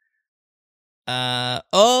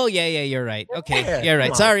 Oh yeah, you're right. Okay, yeah, you're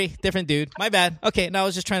right. Sorry, different dude. My bad. Okay, no, I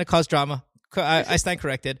was just trying to cause drama. I stand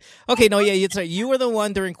corrected. Okay, no, yeah, you were the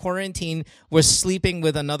one during quarantine was sleeping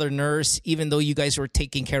with another nurse, even though you guys were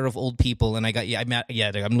taking care of old people. And I'm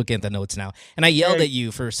looking at the notes now, and I yelled at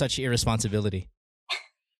you for such irresponsibility.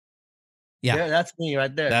 Yeah, that's me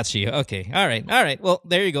right there. That's you. Okay, all right. Well,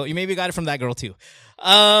 there you go. You maybe got it from that girl too.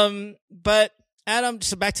 But Adam,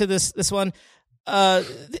 just back to this one.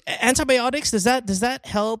 Antibiotics, does that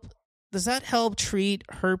help does that help treat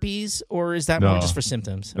herpes, or is that more just for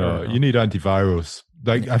symptoms? No, you need antivirals.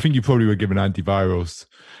 Like I think you probably were given antivirals,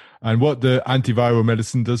 and what the antiviral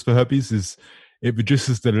medicine does for herpes is it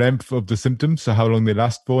reduces the length of the symptoms, so how long they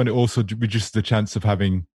last for, and it also reduces the chance of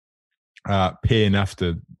having pain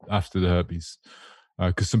after the herpes,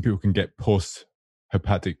 because some people can get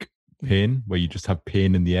post-herpetic pain where you just have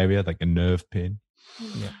pain in the area, like a nerve pain.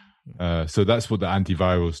 So that's what the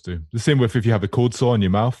antivirals do. The same with if you have a cold sore in your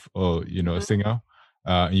mouth or a Singao,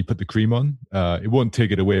 and you put the cream on, it won't take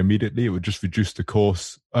it away immediately. It would just reduce the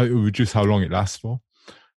course. It will reduce how long it lasts for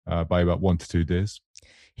by about 1 to 2 days.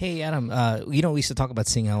 Hey, Adam, we used to talk about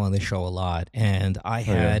Singao on this show a lot, and I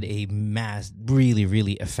had a really,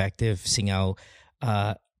 really effective Singao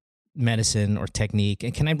medicine or technique.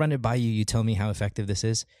 And can I run it by you? You tell me how effective this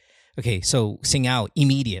is? Okay, so Singao,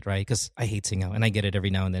 immediate, right? Because I hate Singao, and I get it every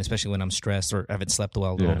now and then, especially when I'm stressed or haven't slept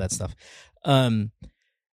well and all that stuff.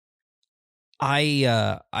 I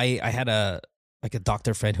had a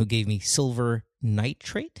doctor friend who gave me silver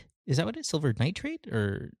nitrate. Is that what it is? Silver nitrate?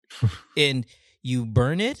 And you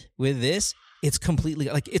burn it with this, it's completely,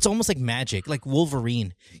 it's almost like magic, like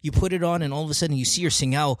Wolverine. You put it on and all of a sudden you see your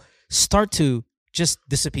Singao start to just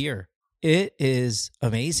disappear. It is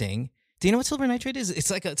amazing. Do you know what silver nitrate is?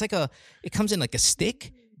 It comes in like a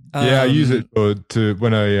stick. I use it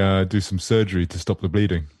when I do some surgery to stop the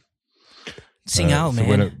bleeding. Singao,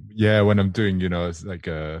 man. When I'm doing, it's like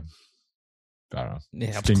a, I don't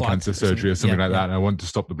know, skin cancer surgery or something like that, and I want to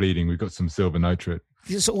stop the bleeding, we've got some silver nitrate.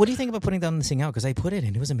 So what do you think about putting down the Singao? Because I put it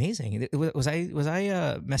in, it was amazing. Was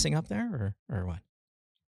I messing up there or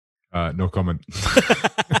what? No comment.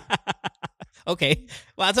 Okay.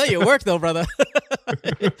 Well, I'll tell you, it worked though, brother.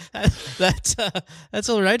 That's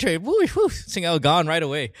silver nitrate. Woo, Singao gone right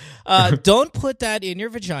away. Don't put that in your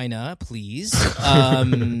vagina, please.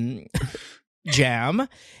 Jam.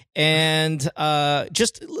 And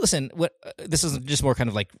just listen, this is just more kind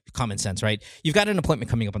of like common sense, right? You've got an appointment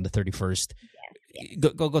coming up on the 31st.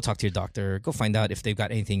 Go talk to your doctor. Go find out if they've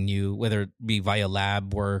got anything new, whether it be via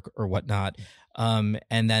lab work or whatnot. And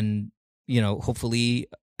then, hopefully,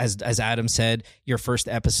 as Adam said, your first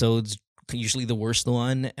episode's usually the worst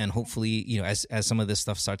one, and hopefully, as some of this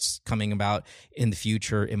stuff starts coming about in the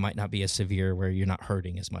future, it might not be as severe where you're not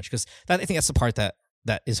hurting as much. Because I think that's the part that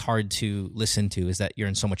is hard to listen to, is that you're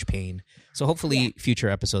in so much pain. So hopefully future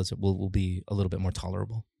episodes will be a little bit more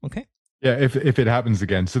tolerable. Okay. Yeah, if it happens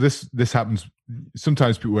again. So this happens.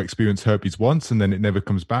 Sometimes people experience herpes once and then it never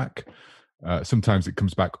comes back. Sometimes it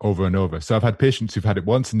comes back over and over. So I've had patients who've had it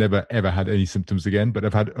once and never ever had any symptoms again. But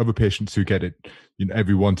I've had other patients who get it,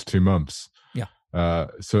 every 1 to 2 months. Yeah.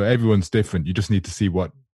 So everyone's different. You just need to see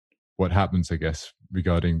what happens, I guess,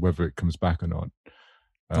 regarding whether it comes back or not.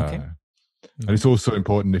 Okay. And it's also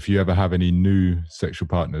important, if you ever have any new sexual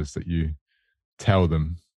partners, that you tell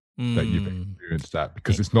them that you've experienced that,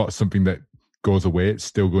 because it's not something that goes away. It's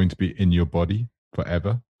still going to be in your body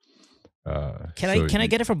forever. Can I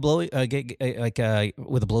get it from with a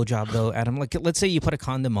blowjob though, Adam? Like, let's say you put a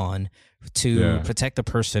condom on to protect the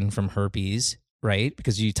person from herpes, right?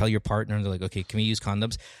 Because you tell your partner, and they're like, okay, can we use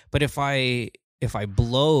condoms? But if I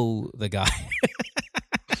blow the guy,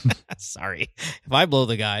 sorry, if I blow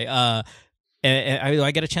the guy,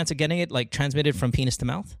 I get a chance of getting it like transmitted from penis to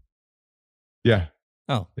mouth? Yeah.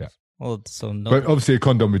 Oh. Yeah. Well, so no. But obviously, a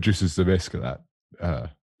condom reduces the risk of that. Yeah,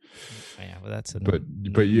 well, that's if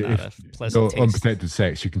unprotected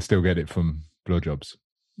sex, you can still get it from blowjobs.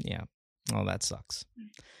 Yeah. Oh, that sucks.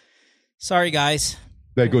 Sorry, guys.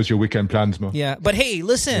 There goes your weekend plans, Mo. Yeah, but hey,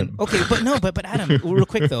 listen. Okay, but Adam, real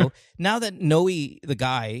quick though. Now that Noe, the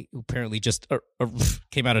guy who apparently just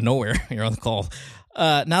came out of nowhere, you're on the call.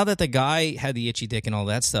 Now that the guy had the itchy dick and all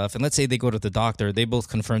that stuff, and let's say they go to the doctor, they both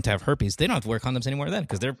confirm to have herpes. They don't have to wear condoms anymore then,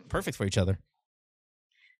 because they're perfect for each other.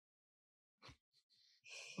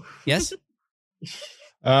 Yes.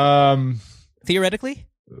 Theoretically.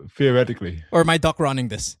 Theoretically. Or am I Doc Ronning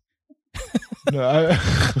this? No.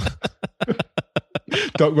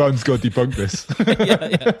 Doc Ron's got to debunk this.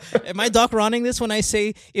 Yeah. Am I Doc Ronning this when I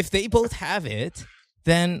say if they both have it,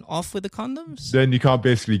 then off with the condoms? Then you can't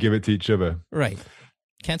basically give it to each other. Right.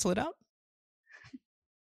 Cancel it out?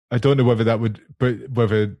 I don't know whether that would, but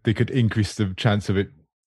whether they could increase the chance of it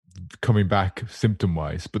coming back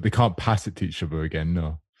symptom-wise, but they can't pass it to each other again,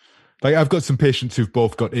 no. Like, I've got some patients who've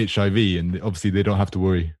both got HIV, and obviously they don't have to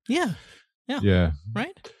worry. Yeah.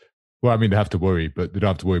 Right? Well, I mean, they have to worry, but they don't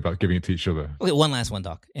have to worry about giving it to each other. Okay, one last one,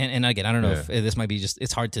 Doc. And again, I don't know if this might be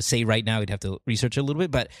it's hard to say right now. We'd have to research it a little bit.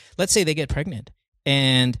 But let's say they get pregnant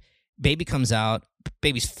and baby comes out,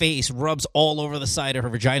 baby's face rubs all over the side of her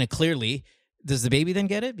vagina, clearly. does the baby then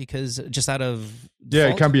get it? Because just out of Yeah, it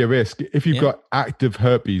default? can be a risk. If you've Yeah. got active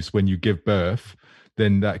herpes when you give birth,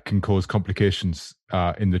 then that can cause complications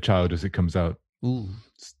in the child as it comes out. Ooh,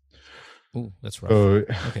 that's rough. So,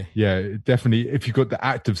 Okay. yeah, definitely. If you've got the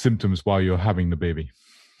active symptoms while you're having the baby,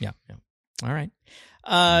 Yeah. All right.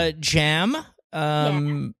 Jam.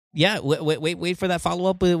 Wait for that follow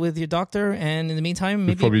up with your doctor, and in the meantime, you've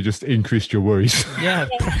maybe probably just increased your worries.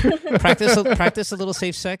 practice a little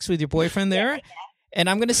safe sex with your boyfriend there. And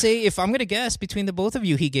I'm gonna say, if I'm gonna guess, between the both of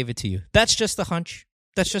you, he gave it to you. That's just a hunch.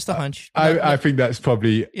 I think that's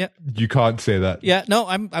probably. Yeah. You can't say that. Yeah, no,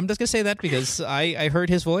 I'm just gonna say that because I heard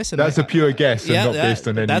his voice, and That's a pure guess and not based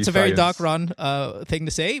on any that's a very science. Doc Ron thing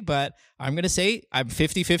to say, but I'm gonna say I'm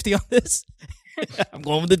 50-50 on this. I'm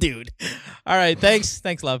going with the dude. All right, thanks,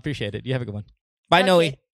 love, appreciate it. You have a good one. Bye, Noe.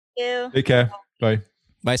 Thank you. Take care. Bye.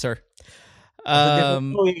 Bye, sir.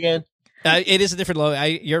 Again. It is a different low.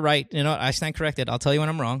 You're right. You know, I stand corrected. I'll tell you when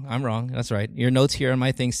I'm wrong. I'm wrong. That's right. Your notes here on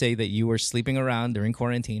my thing say that you were sleeping around during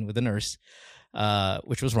quarantine with a nurse,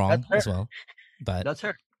 which was wrong That's as well. But That's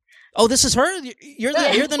her. oh, this is her. You're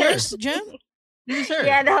the nurse, Jen. This is her.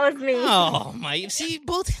 Yeah, that was me. Oh my! See,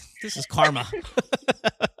 both. This is karma.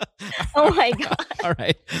 Oh my god. All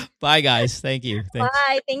right. Bye, guys. Thank you. Thanks.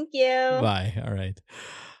 Bye. Thank you. Bye. All right.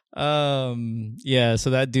 Yeah, so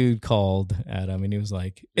that dude called Adam and he was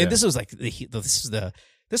like, Yeah. and this was like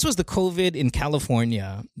this was the COVID in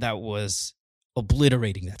California that was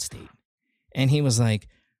obliterating that state. And he was like,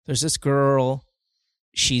 there's this girl,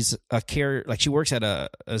 she's a care, like she works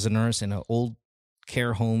as a nurse in an old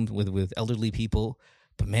care home with elderly people,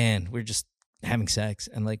 but man, we're just having sex.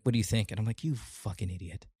 And like, what do you think? And I'm like, you fucking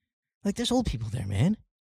idiot. Like, there's old people there, man.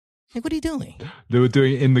 Like, what are you doing? They were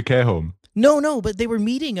doing it in the care home. No, but they were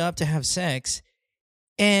meeting up to have sex,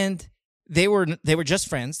 and they were just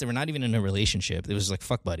friends. They were not even in a relationship. It was like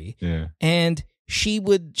fuck buddy. Yeah. And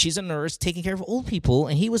she's a nurse taking care of old people,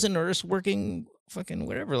 and he was a nurse working fucking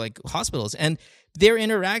whatever, like hospitals. And their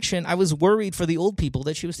interaction, I was worried for the old people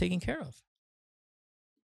that she was taking care of.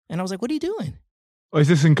 And I was like, what are you doing? Oh, is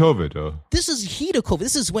this in COVID or? This is heat of COVID.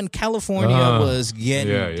 This is when California was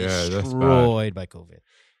getting that's destroyed by COVID.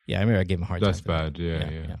 Yeah, I remember I gave him a hard time. That's for that. bad.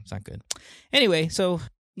 Yeah. It's not good. Anyway, so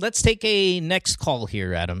let's take a next call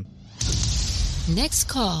here, Adam. Next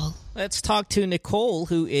call. Let's talk to Nicole,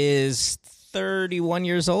 who is 31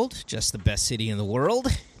 years old, just the best city in the world,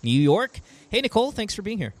 New York. Hey, Nicole, thanks for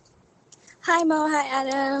being here. Hi, Mo. Hi,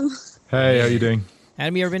 Adam. Hey, how you doing?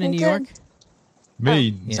 Adam, you ever been in I'm New good. York?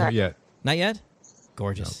 Me? yeah. Not yet. Not yet?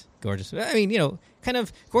 Gorgeous. I mean, kind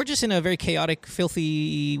of gorgeous in a very chaotic,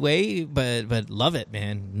 filthy way, but love it,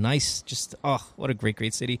 man. Nice. Just, what a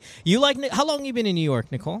great city. How long have you been in New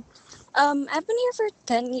York, Nicole? I've been here for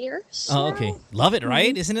 10 years. Oh, now. okay. Love it,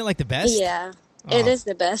 right? Isn't it like the best? Yeah, Oh. it is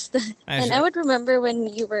the best. And sure. I would remember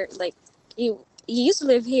when you were like, you used to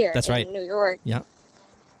live here That's in right. New York. Yeah.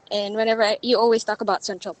 And whenever you always talk about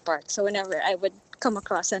Central Park. So whenever I would come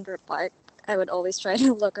across Central Park, I would always try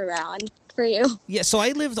to look around for you. Yeah, so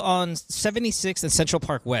I lived on 76th and Central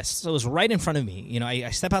Park West, so it was right in front of me. I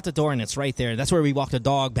step out the door and it's right there. That's where we walk the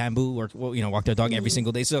dog, Bamboo, or walk the dog every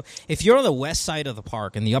single day. So if you're on the west side of the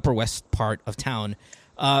park, in the upper west part of town,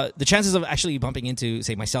 the chances of actually bumping into,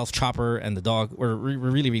 say, myself, Chopper, and the dog were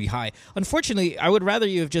really, really high. Unfortunately, I would rather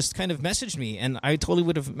you have just kind of messaged me, and I totally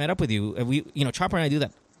would have met up with you. Chopper and I do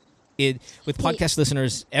that with podcast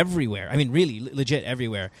listeners everywhere. I mean, really, legit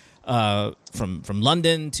everywhere. From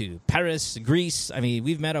London to Paris, Greece. I mean,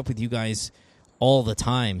 we've met up with you guys all the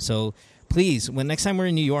time. So please, when next time we're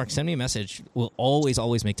in New York, send me a message. We'll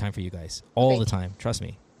always make time for you guys. All the time. Trust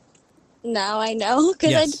me. Now I know,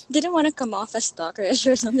 because Yes. I didn't want to come off as stalkerish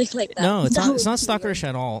or something like that. No, it's That not. It's would not be stalkerish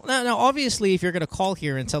at all. No. Obviously, if you're going to call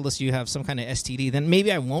here and tell us you have some kind of STD, then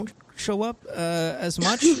maybe I won't show up as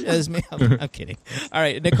much as me. I'm kidding. All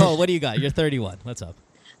right, Nicole, what do you got? You're 31. What's up?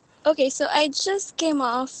 Okay, so I just came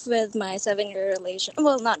off with my 7-year relation.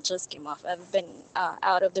 Well, not just came off. I've been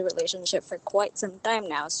out of the relationship for quite some time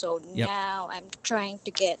now. So Yep. now I'm trying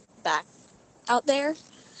to get back out there.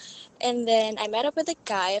 And then I met up with a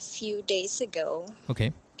guy a few days ago,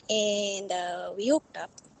 Okay. and we hooked up.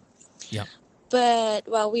 Yep. But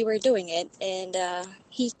while we were doing it, and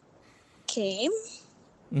he came,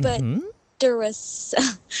 but Mhm. there was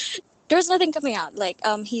nothing coming out. Like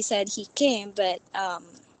he said he came, but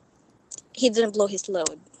he didn't blow his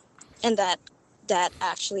load, and that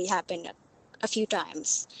actually happened a few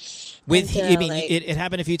times. With And, you mean like- it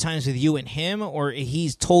happened a few times with you and him, or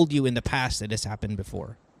he's told you in the past that this happened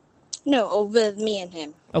before? No, with me and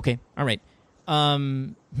him. Okay, all right. How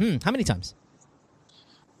many times?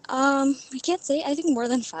 I can't say. I think more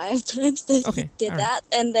than 5 times that Okay, he did all right. that,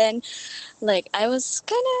 and then, like, I was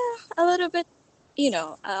kind of a little bit,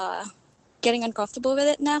 getting uncomfortable with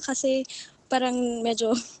it na kasi parang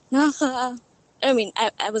medyo nakaka. I mean,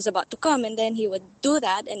 I was about to come, and then he would do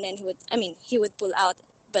that, and then he would pull out,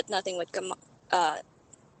 but nothing would come.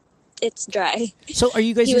 It's dry. So are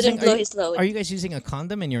you guys He using? wouldn't blow his load. Are you guys using a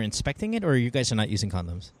condom and you're inspecting it, or you guys are not using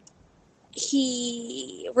condoms?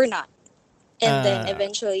 We're not, and then Uh,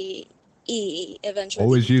 eventually,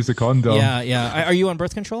 Always use a condom. Yeah. Are you on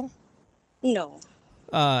birth control? no.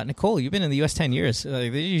 Nicole, you've been in the U.S. 10 years.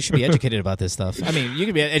 You should be educated about this stuff. I mean, you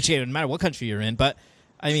can be educated no matter what country you're in, but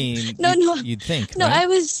I mean, No. you'd think. No, right? I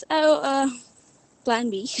was plan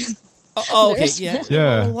B. Oh, okay, nurse. yeah.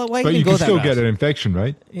 Yeah, Well, why but even you go can that still route? get an infection,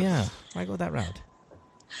 right? Yeah, why go that route?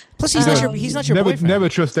 Plus, he's not your never, boyfriend. never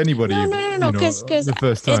trust anybody. No, because the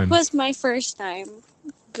first time. it was my first time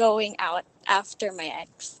going out after my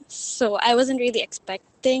ex, so I wasn't really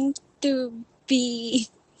expecting to be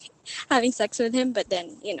having sex with him. But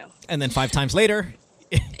then, And then 5 times later,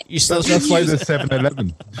 you still. That's why there's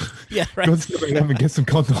 7-Eleven. Yeah, right. Go to 7-Eleven and get some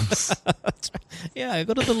condoms. Yeah,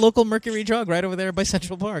 go to the local Mercury Drug right over there by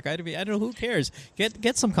Central Park. I don't know, who cares.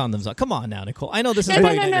 Get some condoms. Come on now, Nicole. I know this is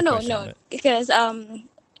probably not your question, no, but because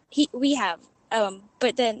we have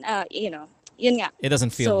but then yun nga. it doesn't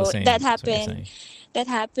feel the So same. that That's what you're happened. saying. That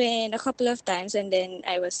happened a couple of times, and then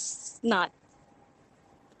I was not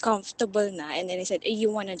comfortable na, and then he said, "You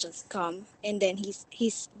wanna just come?" And then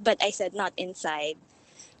but I said not inside,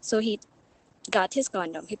 so he got his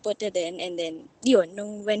condom, he put it in, and then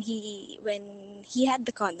when he had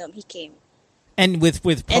the condom, he came, And with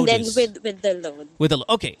produce. and then with the load.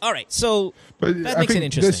 Okay, all right. So But that I makes it think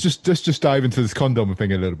interesting. let's just dive into this condom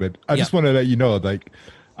thing a little bit. I just Yeah. want to let you know, like,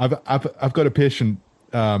 I've got a patient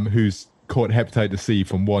who's caught hepatitis C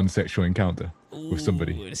from one sexual encounter with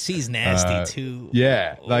somebody. Ooh, C's nasty too.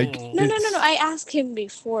 Yeah, like Oh. No. it's- I asked him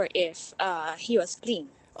before if he was clean.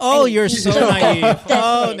 Oh, I mean, you're he so just naive. tested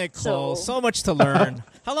Oh, it, Nicole, so- so much to learn.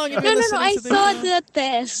 How long have you No, been no, listening I to this saw show? the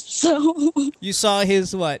test, so You saw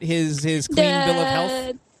his what? His clean bill of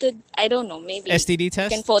health? I don't know, maybe STD you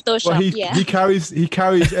test? can Photoshop. well, Yeah. he carries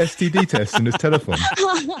STD tests in his telephone.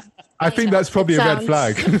 I think know, that's probably a it red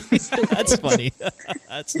flag. That's funny.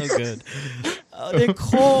 That's no good.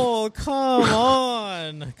 Nicole, come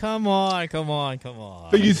on. So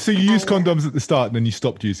you used condoms at the start and then you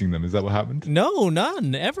stopped using them. Is that what happened? No,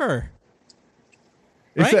 none, ever.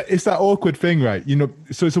 It's Right? that awkward thing, right?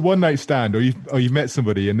 So it's a one night stand, or you've met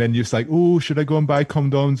somebody, and then you're just like, oh, should I go and buy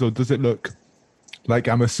condoms, or does it look like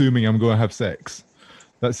I'm assuming I'm going to have sex?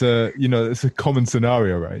 That's it's a common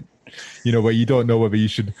scenario, right? Where you don't know whether you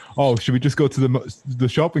should. Oh, should we just go to the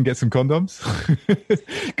shop and get some condoms?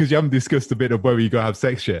 Because you haven't discussed a bit of whether you go have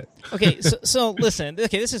sex yet. Okay, so listen.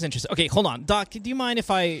 Okay, this is interesting. Okay, hold on. Doc, do you mind if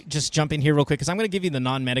I just jump in here real quick? Because I'm going to give you the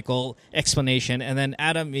non-medical explanation, and then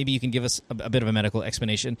Adam, maybe you can give us a bit of a medical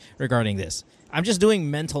explanation regarding this. I'm just doing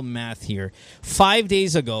mental math here. 5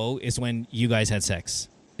 days ago is when you guys had sex.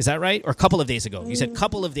 Is that right? Or a couple of days ago? You said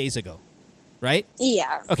couple of days ago, right?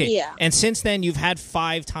 Yeah. Okay. Yeah. And since then, you've had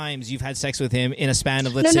 5 times you've had sex with him in a span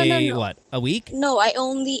of, let's say, No. what, a week?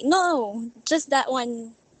 No, just that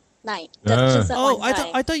one night. Ah. Just that Oh, one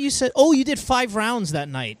time. I thought you said. Oh, you did 5 rounds that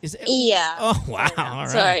night. Is it? Yeah. Oh wow! Yeah, All right.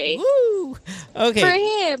 sorry. Woo. Okay. For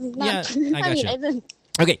him, not. Yeah, I got you. I didn't.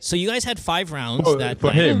 Okay. So you guys had 5 rounds Oh, that for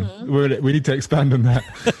night him, Mm-hmm. we need to expand on that.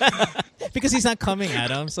 because he's not coming,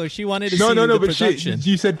 Adam. So she wanted to No, see the but production.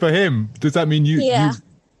 you said for him. Does that mean you? Yeah.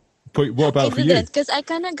 But what I about for you? didn't, because I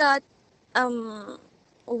kind of got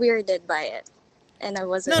weirded by it, and I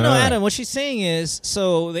wasn't. No, Ah. Adam. What she's saying is,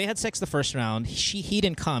 so they had sex the first round. He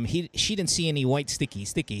didn't come. She didn't see any white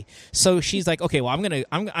sticky. So she's like, okay, well,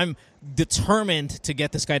 I'm determined to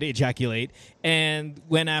get this guy to ejaculate, and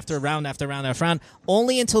went after round after round after round.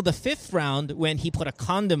 Only until the 5th round, when he put a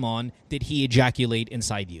condom on, did he ejaculate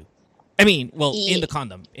inside you. I mean, well, in the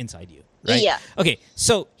condom inside you. Right? Yeah. Okay,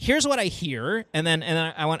 so here's what I hear, and then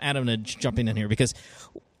I want Adam to jump in here, because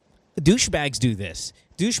douchebags do this.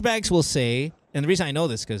 Douchebags will say, and the reason I know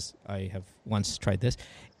this, because I have once tried this,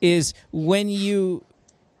 is when you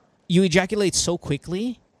ejaculate so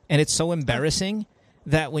quickly and it's so embarrassing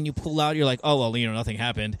that when you pull out, you're like, oh, well, nothing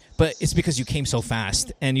happened. But it's because you came so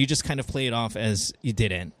fast and you just kind of play it off as you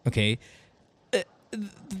didn't, okay?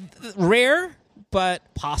 Rare, but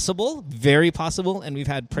possible, very possible. And we've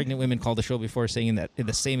had pregnant women call the show before saying that in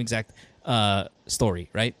the same exact story,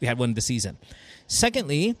 right? We had one this season.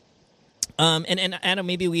 Secondly, and Adam,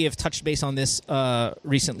 maybe we have touched base on this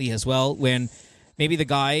recently as well, when maybe the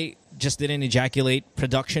guy just didn't ejaculate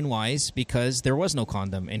production-wise because there was no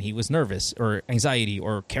condom and he was nervous or anxiety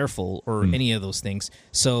or careful or any of those things.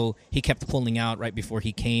 So he kept pulling out right before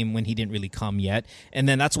he came when he didn't really come yet. And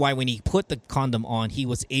then that's why when he put the condom on, he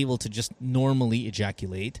was able to just normally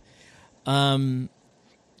ejaculate. I'm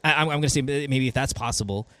going to say maybe if that's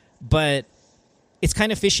possible. But it's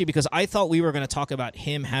kind of fishy because I thought we were going to talk about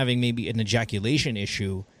him having maybe an ejaculation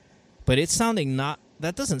issue. But it's sounding not...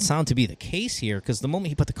 That doesn't sound to be the case here because the moment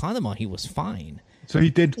he put the condom on, he was fine. So he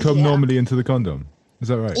did come normally into the condom. Is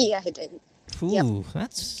that right? Yeah, he did. Ooh,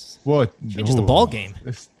 that's What? changes the ball game.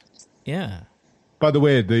 It's- Yeah. By the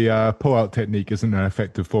way, the pull-out technique isn't an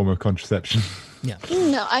effective form of contraception. Yeah.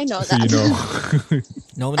 No, I know So that. you know.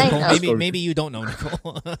 No, I Nicole, know. maybe you don't know,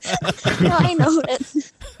 Nicole. No, I know it.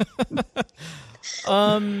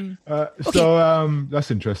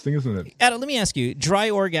 That's interesting, isn't it? Adam, let me ask you. Dry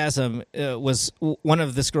orgasm was one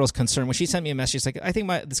of this girl's concern. When she sent me a message, she's like, I think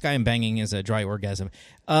this guy I'm banging is a dry orgasm.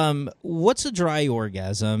 What's a dry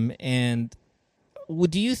orgasm? And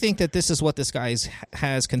do you think that this is what this guy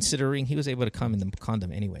has, considering he was able to come in the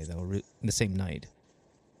condom anyway, though, in the same night?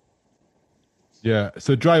 Yeah.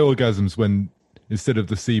 So dry orgasms when instead of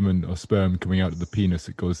the semen or sperm coming out of the penis,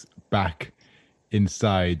 it goes back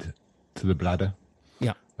inside to the bladder.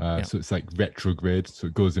 Yeah. So it's like retrograde. So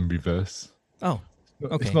it goes in reverse. Oh,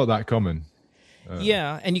 okay. It's not that common.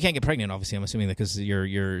 Yeah, and you can't get pregnant, obviously, I'm assuming that because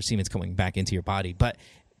your semen's coming back into your body. But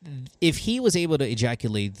if he was able to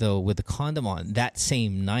ejaculate, though, with the condom on that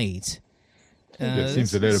same night... It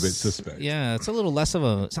seems a little bit suspect. Yeah, it's a little less of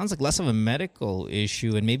a... Sounds like less of a medical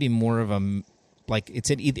issue and maybe more of a... Like, it's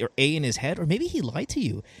in either A in his head or maybe he lied to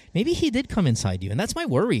you. Maybe he did come inside you. And that's my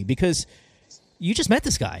worry because you just met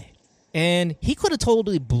this guy. And he could have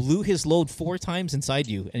totally blew his load 4 times inside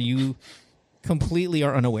you and you completely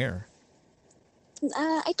are unaware.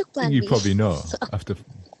 I took Plan You B. probably know after.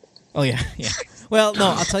 Oh, yeah, yeah. Well, no,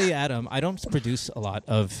 I'll tell you, Adam, I don't produce a lot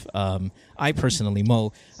of, I personally,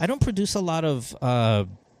 Mo, I don't produce a lot of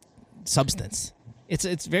substance.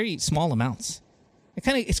 It's very small amounts.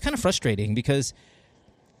 It's kind of frustrating because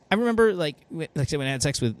I remember, like I said, when I had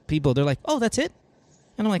sex with people, they're like, oh, that's it?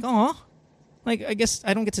 And I'm like, oh, like, I guess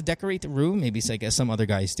I don't get to decorate the room. Maybe I guess some other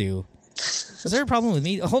guys do. Is there a problem with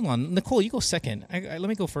me? Hold on, Nicole, you go second. Let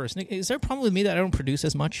me go first. Is there a problem with me that I don't produce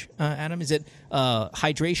as much, Adam? Is it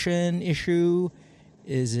hydration issue?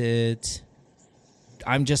 Is it...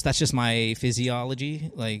 that's just my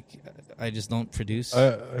physiology. Like, I just don't produce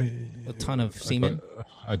a ton of semen.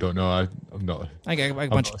 I don't know. I'm not. I got a I'm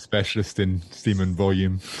bunch. not a specialist in semen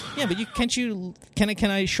volume. Yeah, but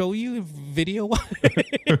can I show you video what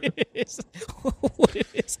it is? What it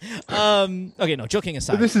is? Okay, no, joking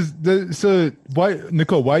aside. So why,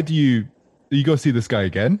 Nicole? Why do you go see this guy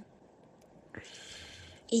again?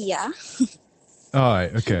 Yeah. All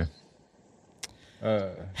right. Okay.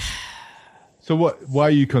 So why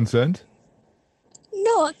are you concerned?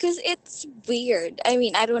 No, because it's weird. I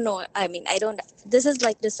mean, I don't know. I mean, I don't. This is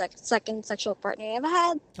like the second sexual partner I've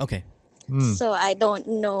had. Okay. So I don't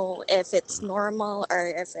know if it's normal or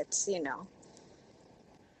if it's,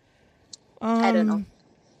 I don't know.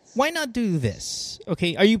 Why not do this?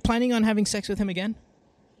 Okay, are you planning on having sex with him again?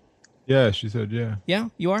 Yeah, she said. Yeah. Yeah,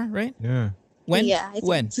 you are, right? Yeah. When? Yeah, I think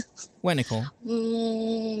When? so. When, Nicole?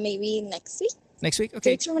 Maybe next week. Next week? 2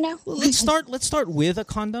 Okay. weeks from now. Well, let's start with a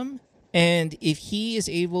condom. And if he is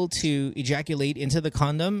able to ejaculate into the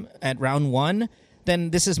condom at round 1, then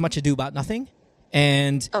this is much ado about nothing.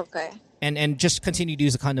 And Okay. and just continue to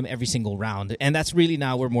use the condom every single round. And that's really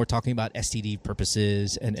now we're more talking about STD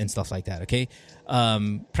purposes and stuff like that, okay?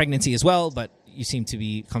 Pregnancy as well, but you seem to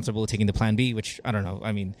be comfortable with taking the Plan B, which I don't know.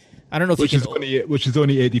 I mean, I don't know if Which you is can...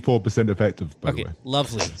 only 84% effective, by the Okay, way.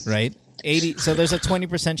 lovely, right? 80. So there's a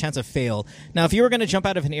 20% chance of fail. Now, if you were going to jump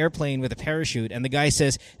out of an airplane with a parachute and the guy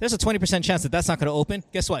says, there's a 20% chance that that's not going to open,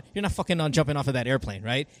 guess what? You're not fucking on jumping off of that airplane,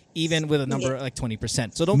 right? Even with a number like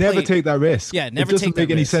 20%. So don't Never take that risk. Yeah, never It doesn't take that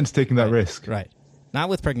make any risk. sense taking that risk. Right. Not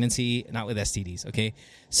with pregnancy, not with STDs, okay?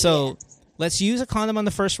 So let's use a condom on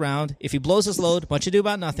the first round. If he blows his load, much ado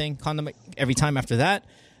about nothing. Condom every time after that.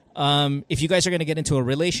 If you guys are going to get into a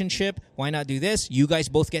relationship, why not do this? You guys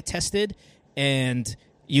both get tested, and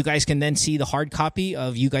you guys can then see the hard copy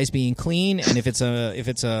of you guys being clean. And if it's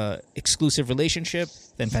a exclusive relationship,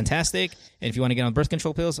 then fantastic. And if you want to get on birth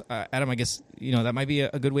control pills, Adam, I guess that might be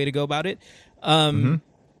a good way to go about it. And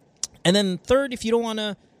then third, if you don't want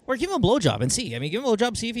to, or give him a blowjob and see. I mean, give him a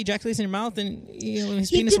blowjob, see if he ejaculates in your mouth, and his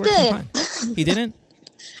penis works fine. He didn't.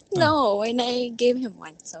 No, and I gave him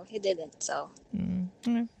one, so he didn't. So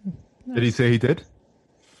Did he say he did?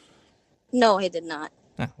 no, he did not.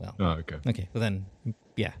 Well. Oh, okay. Okay. Well then,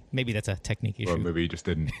 yeah, maybe that's a technique issue. Well, maybe he just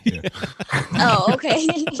didn't. Yeah. Oh, okay.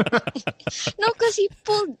 No, because he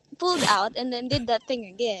pulled out and then did that thing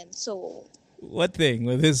again. So What thing?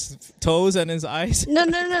 With his toes and his eyes? no.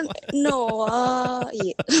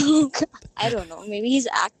 Yeah. I don't know. Maybe he's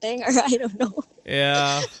acting, or I don't know.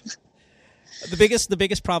 Yeah. The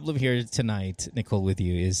biggest problem here tonight, Nicole, with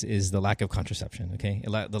you is the lack of contraception. Okay,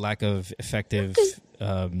 the lack of effective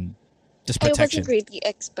just I protection. wasn't really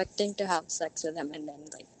expecting to have sex with him, and then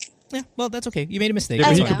like. Yeah, well, that's okay. You made a mistake. Yeah, but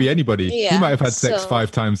That's he I fine. could be anybody. He Yeah, might have had sex so- 5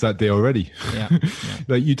 times that day already. Yeah.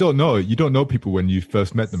 Like you don't know. You don't know people when you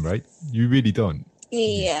first met them, right? You really don't.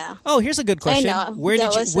 Yeah. Oh, here's a good question. know. Where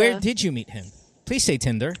That did was where a- did you meet him? Please say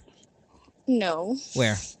Tinder. No.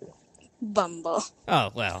 Where? Bumble.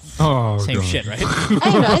 Oh well, Oh, same God. shit, right?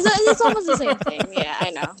 I know. It's almost the same thing. Yeah,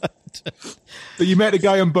 I know. But you met a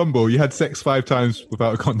guy on Bumble. You had sex 5 times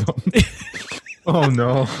without a condom. Oh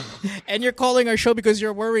no. And you're calling our show because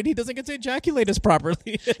you're worried he doesn't get to ejaculate us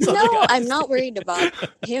properly. That's all I No, got. I'm not worried about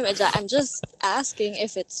him. I'm just asking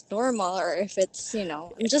if it's normal or if it's, I'm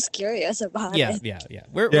just curious about Yeah, it. yeah, yeah.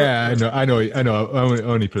 We're, Yeah, I know. I'm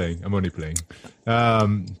only playing.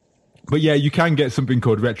 But yeah, you can get something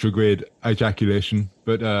called retrograde ejaculation.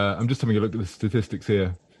 But I'm just having a look at the statistics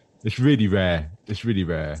here. It's really rare.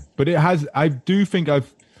 But it has. I do think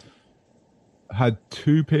I've had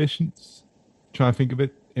 2 patients. Trying to think of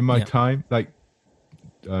it in my Yeah. time, like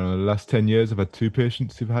I don't know, the last 10 years, I've had 2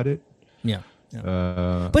 patients who've had it. yeah.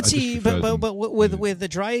 I But just see, refer them. but with the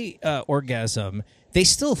dry orgasm, they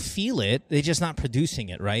still feel it. They're just not producing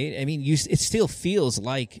it, right? I mean, it still feels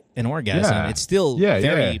like an orgasm. Yeah. It's still Yeah,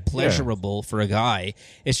 very yeah, pleasurable for a guy.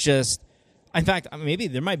 It's just, in fact, maybe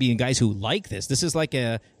there might be guys who like this. This is like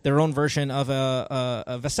their own version of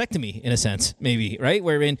a vasectomy, in a sense, maybe, right?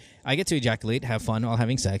 Wherein I get to ejaculate, have fun while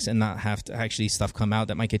having sex, and not have to actually stuff come out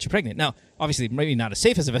that might get you pregnant. Now, obviously, maybe not as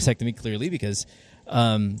safe as a vasectomy, clearly, because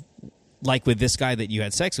like with this guy that you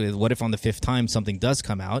had sex with, what if on the 5th time something does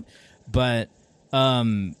come out? But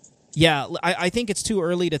yeah, I think it's too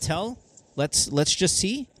early to tell. Let's just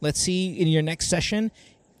see. Let's see in your next session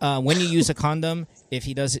when you use a condom. If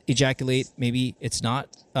he does ejaculate, maybe it's not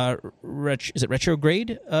is it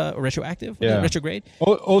retrograde or retroactive? Yeah. Retrograde.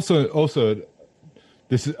 Also,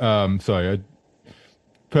 this is sorry.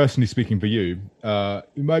 Personally speaking, for you,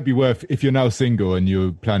 it might be worth, if you're now single and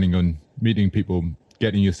you're planning on meeting people,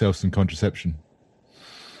 getting yourself some contraception.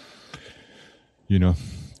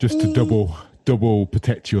 Just to double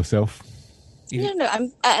protect yourself.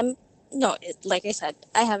 No, like I said,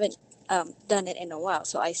 I haven't done it in a while,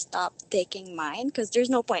 so I stopped taking mine because there's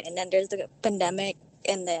no point. And then there's the pandemic,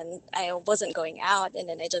 and then I wasn't going out, and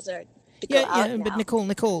then I just started to go out Yeah. But now.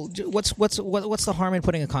 Nicole, what's the harm in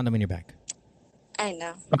putting a condom in your back? I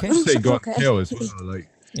know. Okay. Say go on Okay. pill as well. Like,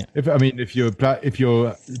 Yeah. if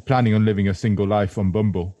you're planning on living a single life on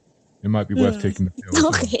Bumble, it might be worth taking the pill. as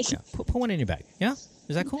well. Okay. Yeah. Put one in your bag. Yeah.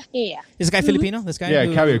 Is that cool? Yeah. Is this guy Filipino? This guy? Yeah,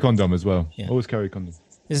 who- carry a condom as well. Yeah. Always carry a condom.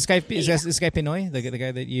 Is this guy Pinoy? The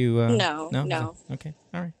guy that you? No. Okay,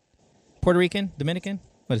 all right. Puerto Rican, Dominican.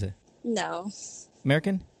 What is it? No.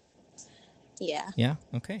 American? Yeah. Yeah.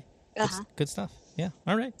 Okay. Uh-huh. Good stuff. Yeah.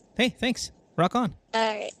 All right. Hey, thanks. Rock on. All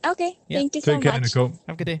right. Okay. Yeah. Thank you so Take care, much. Nicole.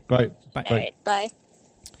 Have a good day. Bye. Bye. All right. Bye.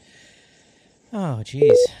 Oh,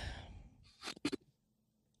 jeez.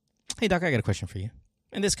 Hey, Doc, I got a question for you.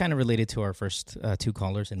 And this kind of related to our first 2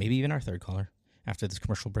 callers and maybe even our 3rd caller after this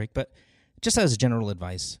commercial break. But just as general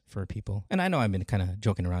advice for people, and I know I've been kind of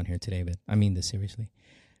joking around here today, but I mean this seriously.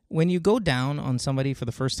 When you go down on somebody for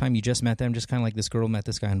the first time, you just met them, just kind of like this girl met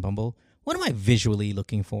this guy on Bumble, what am I visually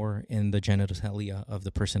looking for in the genitalia of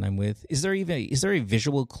the person I'm with? Is there a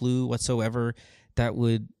visual clue whatsoever that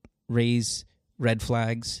would raise red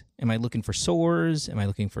flags? Am I looking for sores? Am I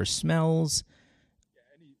looking for smells?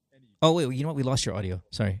 Oh, wait, you know what? We lost your audio.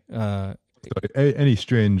 Sorry. Any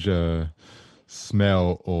strange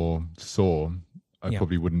smell or sore, I Yeah.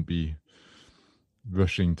 probably wouldn't be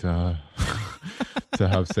rushing to to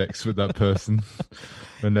have sex with that person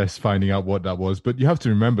unless finding out what that was. But you have to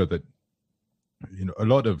remember that a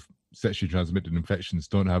lot of sexually transmitted infections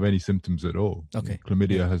don't have any symptoms at all. Okay.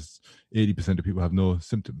 Chlamydia has 80% of people have no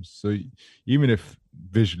symptoms. So even if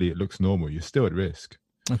visually it looks normal, you're still at risk.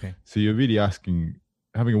 Okay. So you're really having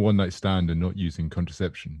a one-night stand and not using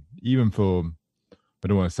contraception, even for, I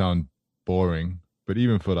don't want to sound boring, but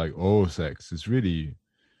even for like oral sex, it's really,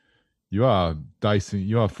 you are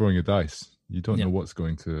throwing a dice. You don't Yeah. know what's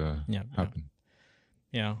going to Yeah. happen.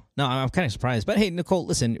 Yeah. No, I'm kind of surprised. But hey, Nicole,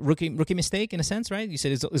 listen, rookie mistake in a sense, right? You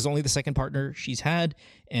said it's only the second partner she's had,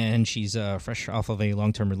 and she's fresh off of a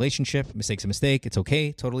long-term relationship. Mistake's a mistake. It's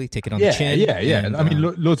okay. Totally take it on the chin. Yeah. And, I mean,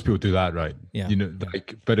 loads of people do that, right? Yeah. You know,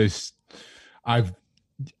 but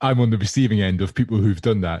I'm on the receiving end of people who've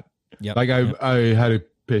done that. Yep. Like I had a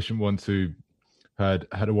patient once who had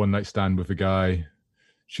a one-night stand with a guy.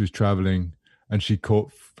 She was traveling, and she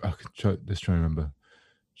caught. Let's try to remember.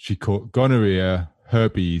 She caught gonorrhea,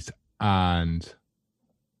 herpes, and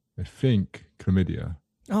I think chlamydia.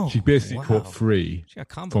 Oh, she basically caught 3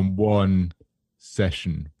 from one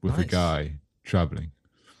session with a guy traveling.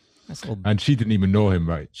 And she didn't even know him,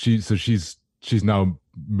 right? She's now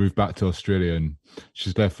moved back to Australia, and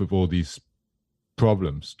she's left with all these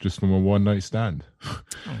problems just from a one night stand. Oh,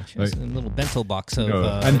 she has a little bento box of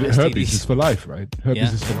and STDs. herpes is for life, right?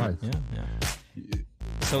 Herpes is for life. Yeah.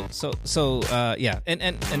 So,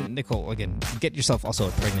 and Nicole, again, get yourself also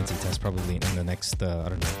a pregnancy test probably in the next, I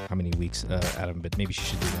don't know how many weeks, Adam, but maybe she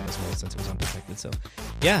should do that as well since it was unprotected. So,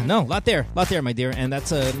 yeah, no, lot there, my dear, and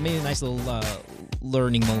that's maybe a nice little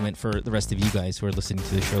learning moment for the rest of you guys who are listening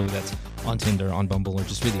to the show that's on Tinder, on Bumble, or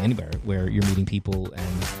just really anywhere where you're meeting people,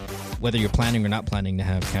 and whether you're planning or not planning to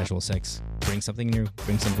have casual sex, bring something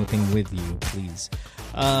with you, please.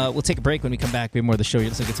 We'll take a break. When we come back, we have more of the show. You're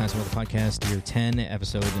listening to Good Times with the Podcast, year 10,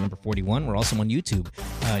 episode number 41. We're also on YouTube.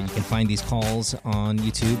 You can find these calls on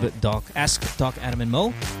YouTube. Ask Doc, Adam, and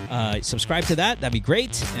Mo. Subscribe to that. That'd be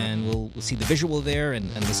great. And we'll see the visual there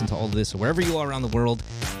and listen to all of this. So wherever you are around the world,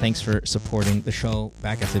 thanks for supporting the show.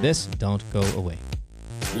 Back after this. Don't go away.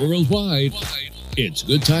 Worldwide, it's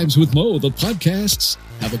Good Times with Mo, the podcasts.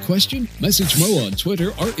 Have a question? Message Mo on Twitter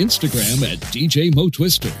or Instagram at DJ Mo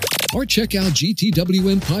Twister. Or check out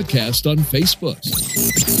GTWN Podcast on Facebook.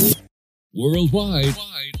 Worldwide,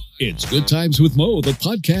 it's Good Times with Mo, the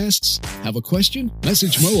podcasts. Have a question?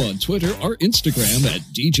 Message Mo on Twitter or Instagram at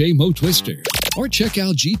DJ Mo Twister. Or check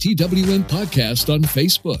out GTWN Podcast on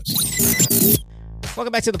Facebook.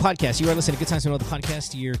 Welcome back to the podcast. You are listening to Good Times with Mo, the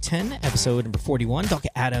podcast, year 10, episode number 41. Doc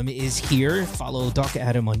Adam is here. Follow Doc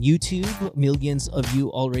Adam on YouTube. Millions of you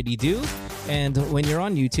already do. And when you're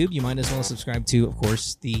on YouTube, you might as well subscribe to, of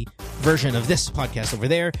course, the version of this podcast over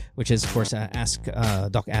there, which is, of course, Ask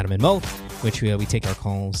Doc Adam and Mo, which we take our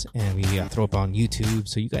calls and we throw up on YouTube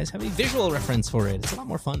so you guys have a visual reference for it. It's a lot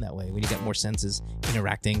more fun that way when you get more senses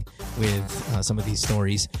interacting with some of these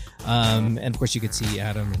stories. And, of course, you could see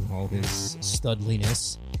Adam and all his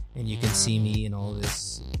studliness, and you can see me in all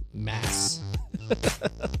this mass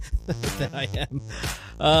that I am.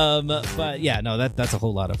 But yeah, no, that's a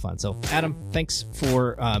whole lot of fun. So Adam, thanks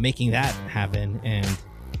for making that happen. And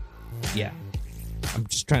yeah, I'm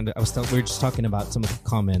just trying to, we were just talking about some of the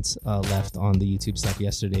comments left on the YouTube stuff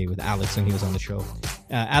yesterday with Alex when he was on the show.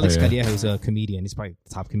 Alex Calleja, who's a comedian. He's probably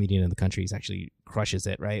the top comedian in the country. He's actually crushes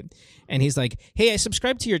it, right? And he's like, hey, I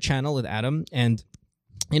subscribed to your channel with Adam, and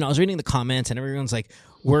you know, I was reading the comments and everyone's like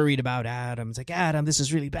worried about Adam. It's like, Adam, this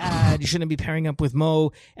is really bad. You shouldn't be pairing up with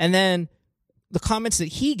Mo. And then the comments that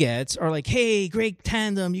he gets are like, hey, great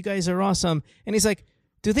tandem. You guys are awesome. And he's like,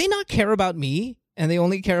 do they not care about me? And they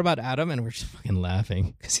only care about Adam? And we're just fucking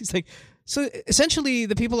laughing because he's like, so essentially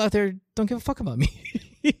the people out there don't give a fuck about me.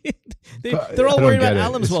 They're all worried about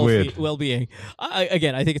Adam's well-being.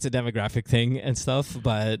 Again, I think it's a demographic thing and stuff,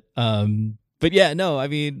 but yeah, no, I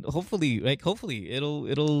mean, hopefully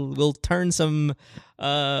we'll turn some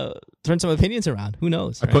opinions around. Who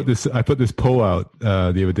knows? Right? I put this poll out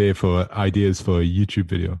the other day for ideas for a YouTube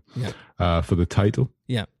video for the title.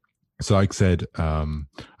 Yeah. So I said,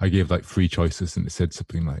 I gave like 3 choices, and it said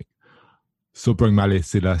something like "Sobrang mali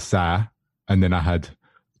sila sa," and then I had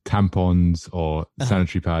tampons or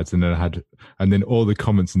sanitary pads, and then all the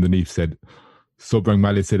comments underneath said "Sobrang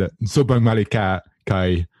mali sila, sobrang mali ka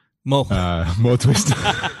kay." Mo Twister.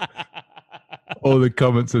 All the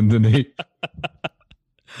comments underneath.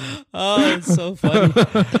 Oh, it's so funny.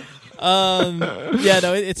 Yeah,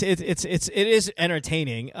 no, it is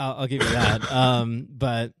entertaining. I'll give you that.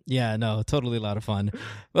 But yeah, no, totally a lot of fun.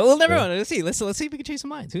 But we'll never know. Let's see if we can change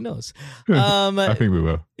some minds. Who knows? I think we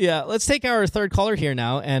will. Yeah, let's take our third caller here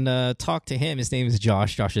now and talk to him. His name is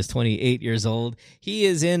Josh. Josh is 28 years old. He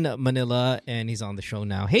is in Manila and he's on the show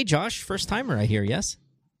now. Hey, Josh, first timer, I hear. Yes.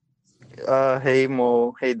 Hey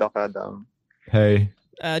Mo, hey Doc Adam. Hey.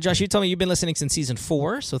 Josh, you told me you've been listening since season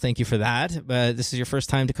 4, so thank you for that. This is your first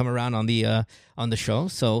time to come around on the show,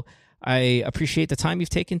 so I appreciate the time you've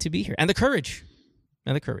taken to be here and the courage.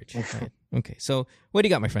 Right. Okay, so what do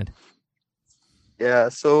you got, my friend? Yeah,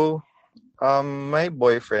 so my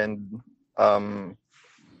boyfriend,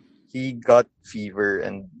 he got fever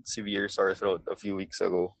and severe sore throat a few weeks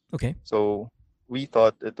ago. Okay. So we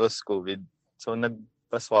thought it was COVID. So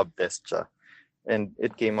nagpa-swab test siya. And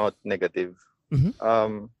it came out negative. Mhm.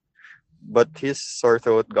 But his sore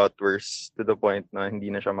throat got worse to the point na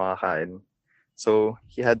hindi na siya makakain. So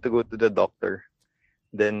he had to go to the doctor.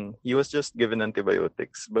 Then he was just given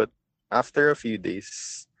antibiotics. But after a few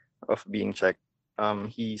days of being checked,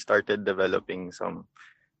 he started developing some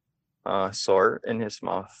sore in his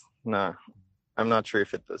mouth. Na I'm not sure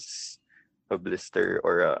if it was a blister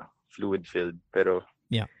or a fluid filled. Pero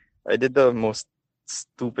Yeah. I did the most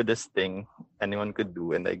stupidest thing anyone could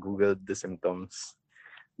do, and I googled the symptoms.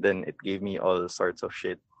 Then it gave me all sorts of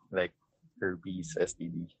shit like herpes,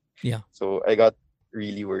 STD. Yeah. So I got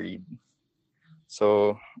really worried.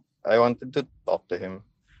 So I wanted to talk to him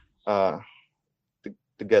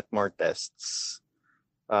to get more tests.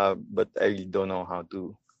 But I really don't know how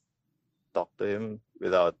to talk to him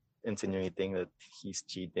without insinuating that he's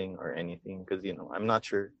cheating or anything. Because, I'm not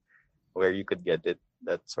sure where you could get it,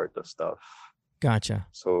 that sort of stuff. Gotcha.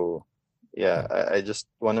 So, yeah, I just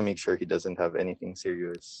want to make sure he doesn't have anything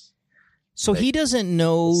serious. So he doesn't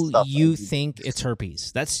know stuff you I do. think it's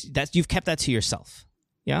herpes. That's you've kept that to yourself.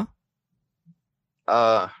 Yeah?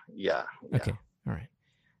 Yeah. Okay. All right.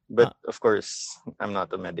 But of course, I'm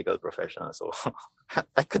not a medical professional, so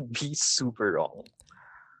I could be super wrong.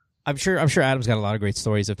 I'm sure Adam's got a lot of great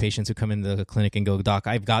stories of patients who come into the clinic and go, "Doc,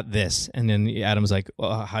 I've got this." And then Adam's like,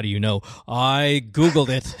 "How do you know?" "I Googled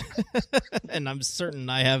it and I'm certain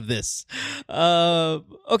I have this."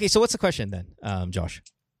 Okay, so what's the question then, Josh?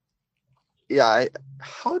 Yeah,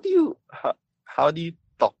 how do you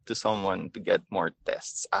talk to someone to get more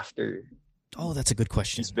tests after Oh, that's a good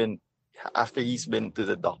question. he's been to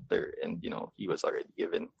the doctor and he was already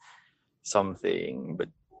given something, but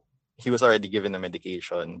he was already given a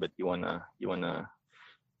medication, but you wanna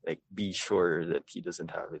like be sure that he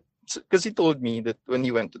doesn't have it, because he told me that when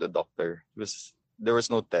he went to the doctor, there was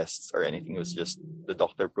no tests or anything. It was just the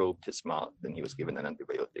doctor probed his mouth and he was given an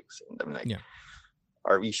antibiotics, and I'm like, Yeah.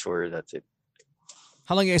 Are we sure that's it?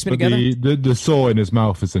 How long have you guys been But together? the sore in his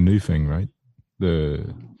mouth is a new thing, right?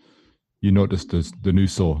 You noticed the new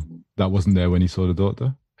sore that wasn't there when he saw the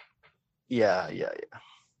doctor. Yeah.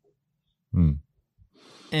 Hmm.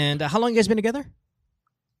 And how long have you guys been together?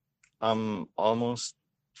 Almost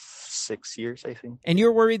 6 years, I think. And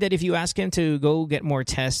you're worried that if you ask him to go get more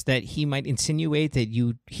tests, that he might insinuate that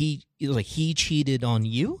he cheated on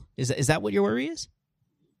you? Is that what your worry is?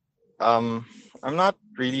 I'm not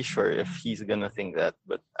really sure if he's gonna think that,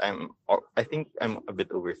 but I think I'm a bit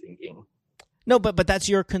overthinking. No, but that's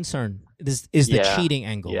your concern. Is the Yeah, cheating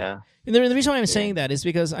angle? Yeah. And the reason why I'm saying that is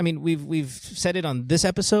because we've said it on this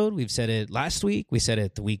episode, we've said it last week, we said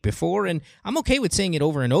it the week before, and I'm okay with saying it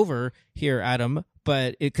over and over here, Adam,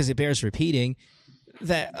 but because it bears repeating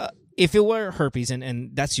that if it were herpes,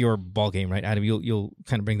 and that's your ball game, right, Adam? You'll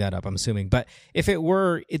kind of bring that up, I'm assuming. But if it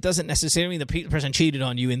were, it doesn't necessarily mean the person cheated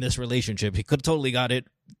on you in this relationship. He could have totally got it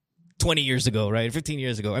 20 years ago, right? 15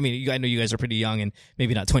 years ago. I mean, I know you guys are pretty young and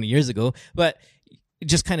maybe not 20 years ago, but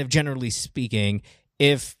just kind of generally speaking,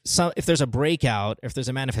 if there's a breakout, if there's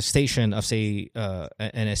a manifestation of, say, an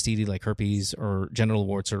STD like herpes or genital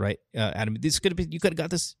warts, or right, Adam, you could have got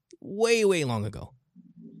this way, way long ago.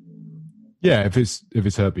 Yeah, if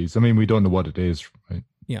it's herpes, I mean, we don't know what it is, right?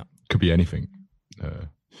 Yeah, could be anything.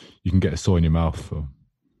 You can get a sore in your mouth for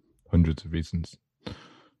hundreds of reasons.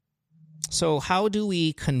 So how do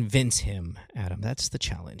we convince him, Adam? That's the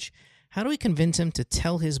challenge. How do we convince him to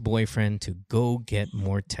tell his boyfriend to go get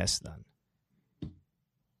more tests done?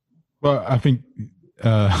 Well, I think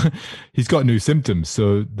he's got new symptoms.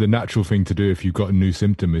 So the natural thing to do if you've got a new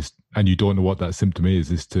symptom and you don't know what that symptom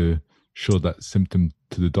is to show that symptom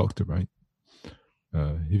to the doctor, right?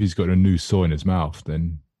 If he's got a new sore in his mouth,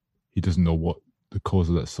 then he doesn't know what the cause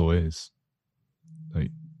of that sore is.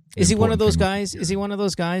 Is he one of those guys? Is he one of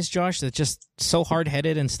those guys, Josh, that's just so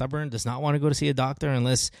hard-headed and stubborn, does not want to go to see a doctor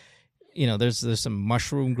unless, there's some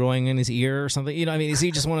mushroom growing in his ear or something? Is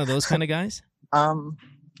he just one of those kind of guys?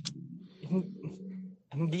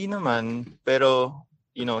 Hindi naman, pero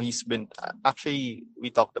he's been, actually we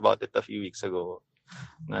talked about it a few weeks ago.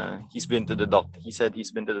 He's been to the doctor. He said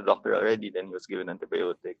he's been to the doctor already. Then he was given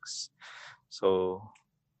antibiotics. So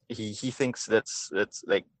he thinks that's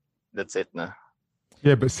it na.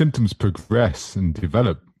 Yeah, but symptoms progress and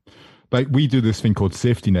develop. Like we do this thing called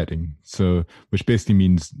safety netting. So, which basically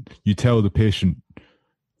means you tell the patient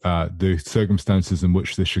the circumstances in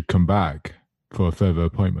which they should come back for a further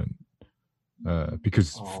appointment.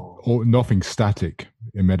 Because nothing's static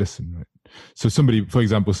in medicine, right? So for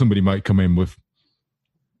example, somebody might come in with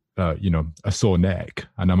a sore neck,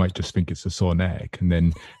 and I might just think it's a sore neck, and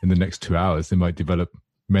then in the next 2 hours they might develop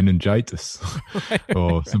meningitis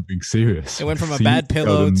or something serious. It went from a So bad you tell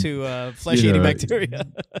pillow them, to flesh-eating bacteria.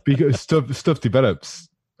 because stuff develops,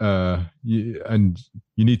 and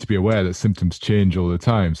you need to be aware that symptoms change all the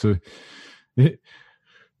time. So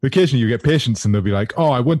occasionally you get patients and they'll be like,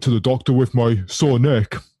 "Oh, I went to the doctor with my sore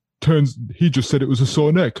neck. He just said it was a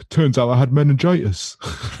sore neck. Turns out I had meningitis."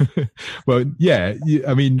 Well, yeah,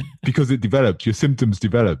 I mean, because it developed, your symptoms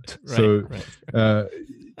developed. Right.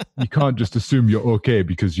 You can't just assume you're okay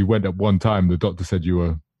because you went at one time. The doctor said you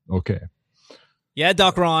were okay. Yeah,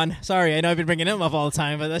 Doc Ron. Sorry, I know I've been bringing him up all the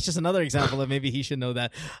time, but that's just another example of maybe he should know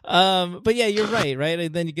that. But yeah, you're right?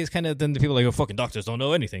 And then you guys then the people are like, "Oh, fucking doctors don't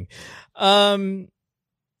know anything."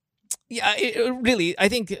 Yeah, really, I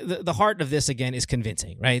think the heart of this again is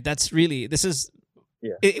convincing, right? That's really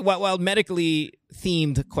while medically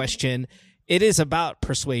themed question, it is about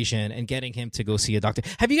persuasion and getting him to go see a doctor.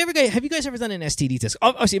 Have you guys ever done an STD test?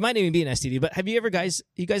 Obviously, it might not even be an STD, but have you guys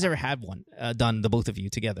ever had one done, the both of you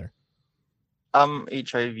together?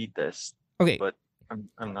 HIV test. Okay, but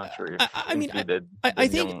I'm not sure if I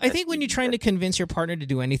think when you're trying to convince your partner to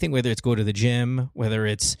do anything, whether it's go to the gym, whether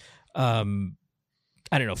it's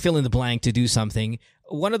I don't know, fill in the blank to do something,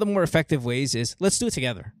 one of the more effective ways is, let's do it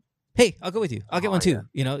together. Hey, I'll go with you. I'll get one too. Yeah.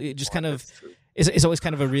 You know, it just kind of is always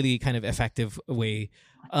kind of a really kind of effective way.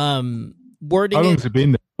 Wording. How long has it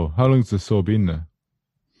been there? How long has the sore been there?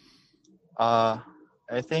 I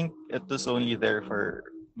think it was only there for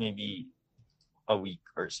maybe a week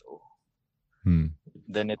or so.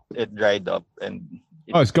 Then it dried up and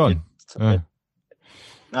it's gone.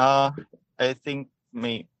 I think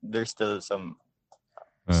there's still some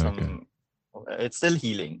it's still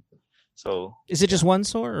healing. So is it just one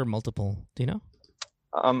sore or multiple? Do you know?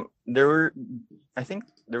 I think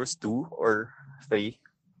there was 2 or 3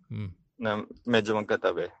 na medyo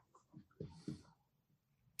magkatabi.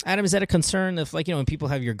 Adam, is that a concern of, like, you know, when people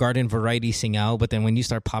have your garden variety singao, but then when you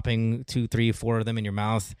start popping 2, 3, 4 of them in your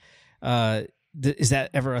mouth, is that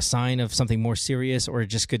ever a sign of something more serious, or it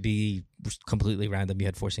just could be completely random? You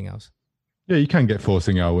had 4 singaos. Yeah, you can get 4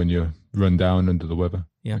 singao when you run down under the weather.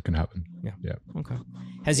 Yeah, that can happen. Yeah. Okay.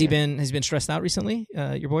 Has he been stressed out recently?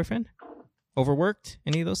 Your boyfriend, overworked?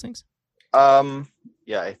 Any of those things?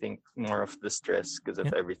 Yeah, I think more of the stress because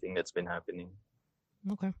of everything that's been happening.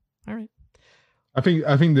 Okay. All right. I think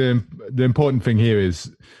the important thing here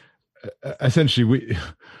is essentially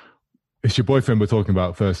it's your boyfriend we're talking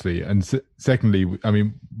about, firstly, and secondly, I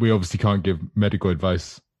mean, we obviously can't give medical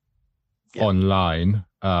advice online.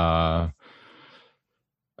 So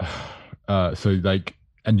like,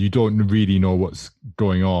 and you don't really know what's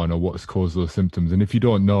going on or what's caused those symptoms. And if you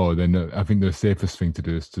don't know, then I think the safest thing to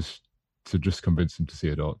do is to just convince him to see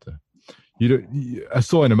a doctor. A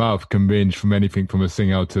sore in the mouth can range from anything from a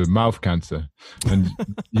singao to mouth cancer. And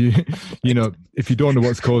you know, if you don't know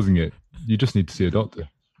what's causing it, you just need to see a doctor.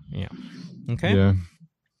 Yeah. Okay. Yeah.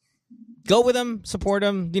 Go with them, support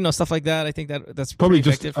them, you know, stuff like that. I think that's probably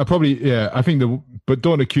effective. I think but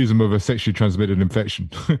don't accuse them of a sexually transmitted infection.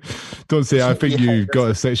 Don't say, I think you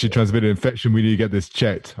got a sexually transmitted infection, we need to get this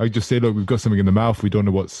checked. I just say, look, we've got something in the mouth, we don't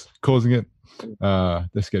know what's causing it.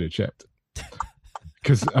 Let's get it checked.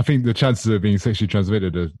 Because I think the chances of being sexually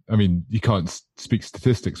transmitted are, I mean, you can't speak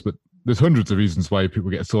statistics, but there's hundreds of reasons why people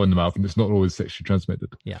get sore in the mouth, and it's not always sexually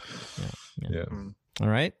transmitted. Yeah. All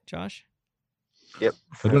right, Josh? Yep.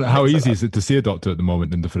 I don't know, how easy is it to see a doctor at the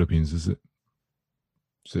moment in the Philippines? Is it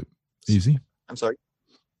easy? I'm sorry?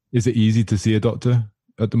 Is it easy to see a doctor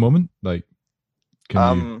at the moment? Like,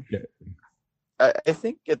 I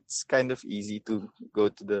think it's kind of easy to go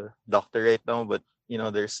to the doctor right now, but you know,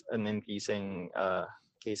 there's an increasing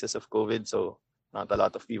cases of COVID, so not a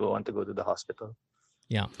lot of people want to go to the hospital.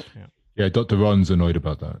 Yeah. Dr. Ron's annoyed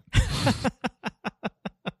about that.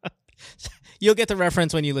 You'll get the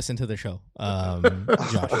reference when you listen to the show,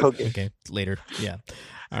 Josh. Okay, later. Yeah.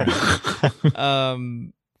 All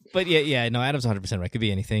right. But no, Adam's 100% right. Could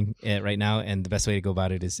be anything right now, and the best way to go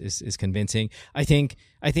about it is convincing. I think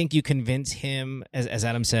you convince him, as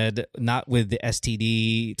Adam said, not with the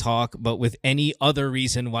STD talk, but with any other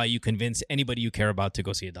reason why you convince anybody you care about to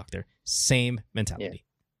go see a doctor. Same mentality.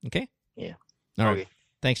 Yeah. Okay? Yeah. All right.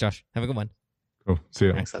 Thanks, Josh. Have a good one. Cool. See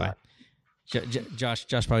you. Thanks a lot.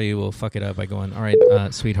 Josh probably will fuck it up by going, all right,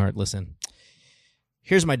 sweetheart, listen.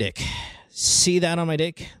 Here's my dick. See that on my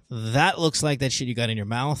dick? That looks like that shit you got in your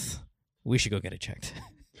mouth. We should go get it checked.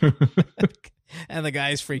 And the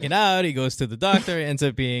guy's freaking out. He goes to the doctor. Ends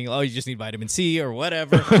up being, oh, you just need vitamin C or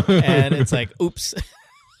whatever. And it's like, oops.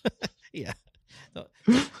 Yeah.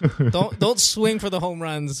 Don't swing for the home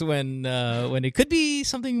runs when it could be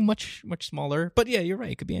something much, much smaller. But yeah, you're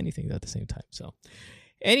right. It could be anything at the same time. So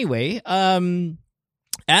anyway,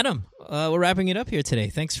 Adam, we're wrapping it up here today.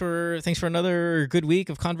 Thanks for another good week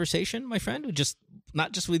of conversation, my friend. Just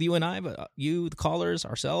not just with you and I, but you, the callers,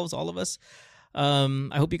 ourselves, all of us. I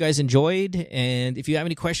hope you guys enjoyed. And if you have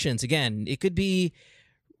any questions, again, it could be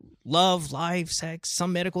love, life, sex,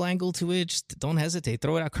 some medical angle to it. Just don't hesitate.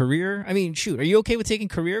 Throw it out. Career. I mean, shoot, are you okay with taking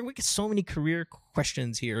career? We get so many career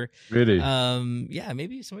questions here. Really? Yeah,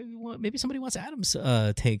 maybe somebody wants Adam's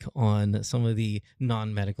take on some of the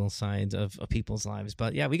non-medical sides of people's lives.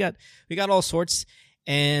 But yeah, we got all sorts.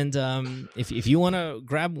 And if you want to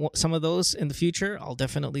grab some of those in the future, I'll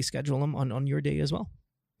definitely schedule them on your day as well.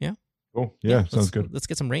 Yeah. Cool. Yeah, sounds good. Let's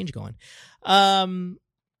get some range going.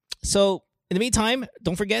 So in the meantime,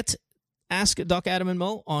 don't forget, Ask Doc Adam and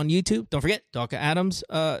Mo on YouTube. Don't forget Doc Adam's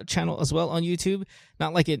channel as well on YouTube.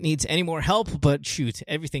 Not like it needs any more help, but shoot,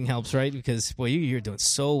 everything helps, right? Because boy, you're doing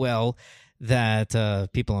so well that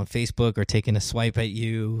people on Facebook are taking a swipe at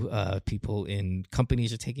you. People in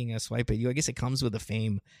companies are taking a swipe at you. I guess it comes with the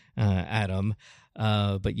fame, Adam.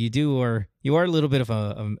 But you are a little bit of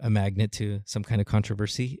a magnet to some kind of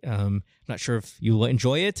controversy. Not sure if you will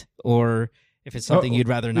enjoy it or if it's something you'd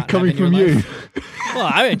rather not coming have in your from life. you. Well,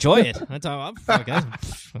 I enjoy it. I love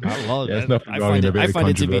it.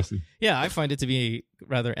 I find it to be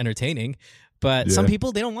rather entertaining. But some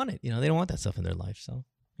people, they don't want it. They don't want that stuff in their life. So,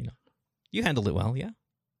 you handled it well, yeah?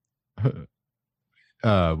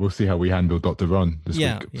 We'll see how we handle Dr. Ron this week.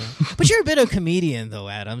 Yeah. But you're a bit of a comedian, though,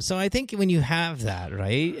 Adam. So I think when you have that,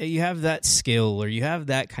 right, you have that skill or you have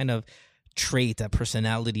that kind of trait, that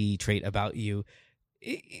personality trait about you,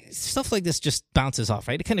 stuff like this just bounces off,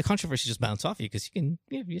 right? The kind of controversy just bounces off you because you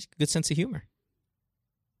have a good sense of humor.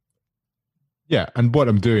 Yeah, and what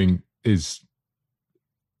I'm doing is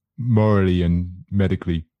morally and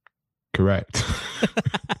medically correct.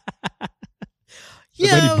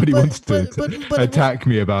 If anybody wants to attack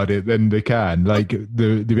me about it, then they can. Like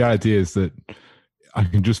the reality is that I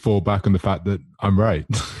can just fall back on the fact that I'm right.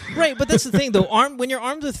 Right, but that's the thing, though. When you're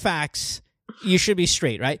armed with facts, you should be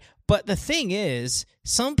straight, right? But the thing is,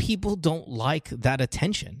 some people don't like that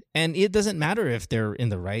attention. And it doesn't matter if they're in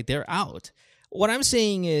the right, they're out. What I'm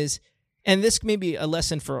saying is, and this may be a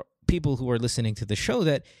lesson for people who are listening to the show,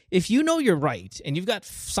 that if you know you're right, and you've got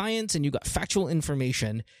science and you've got factual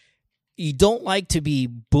information, you don't like to be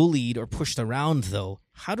bullied or pushed around, though.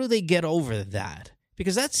 How do they get over that?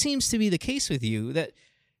 Because that seems to be the case with you. That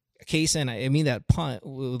case, and I mean that pun,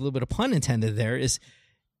 with a little bit of pun intended there, is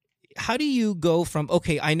how do you go from,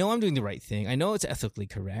 okay, I know I'm doing the right thing, I know it's ethically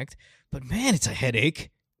correct, but man, it's a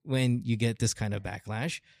headache when you get this kind of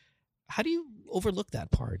backlash. How do you overlook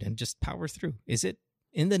that part and just power through? Is it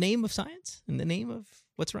in the name of science? In the name of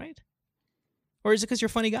what's right? Or is it because you're a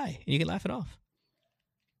funny guy and you can laugh it off?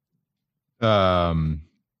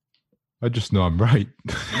 I just know I'm right.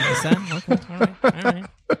 Okay. All right.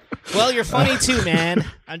 Well, you're funny too, man.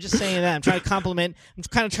 I'm just saying that. I'm trying to compliment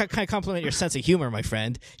your sense of humor, my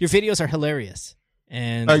friend. Your videos are hilarious.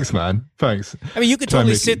 And thanks, man. Thanks. I mean, you could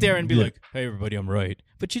totally sit there and be like, "Hey, everybody, I'm right,"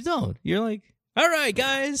 but you don't. You're like, "All right,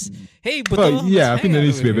 guys. Hey, but I think there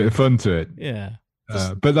needs to be a bit of fun to it. Yeah.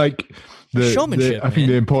 But like showmanship. I think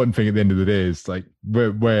the important thing at the end of the day is like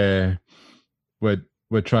we're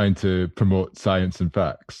trying to promote science and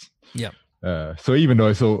facts. Yeah. So even though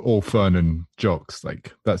it's all fun and jokes,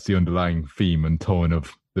 like that's the underlying theme and tone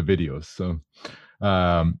of the videos. So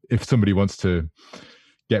if somebody wants to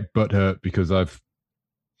get butthurt because I've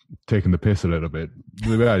taken the piss a little bit,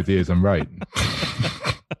 the reality is I'm right.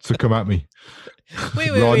 So come at me.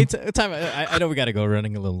 Wait. Time. I know we got to go,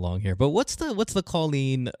 running a little long here. But what's the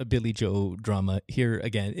Colleen Billy Joe drama here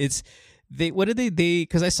again? It's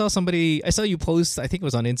because I saw you post, I think it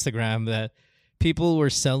was on Instagram, that people were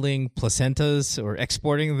selling placentas or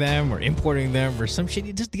exporting them or importing them or some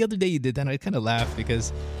shit. Just the other day you did that, and I kind of laughed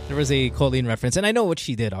because there was a Colleen reference, and I know what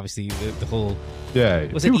she did. Obviously, the whole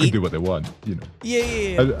people can do what they want,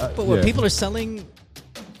 Yeah. But what people are selling?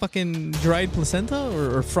 Fucking dried placenta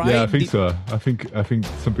or fried? Yeah, I think so. I think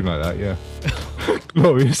something like that. Yeah.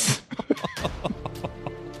 Glorious.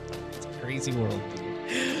 It's a crazy world.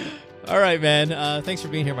 All right, man. Thanks for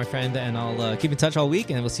being here, my friend, and I'll keep in touch all week,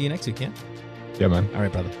 and we'll see you next week. Yeah. Yeah, man. All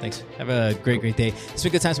right, brother. Thanks. Have a great day. It's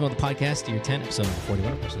been Good Times with the Podcast, Year 10, episode number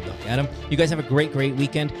 41. Of course, with Doc Adam. You guys have a great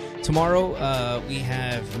weekend. Tomorrow, we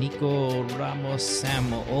have Nico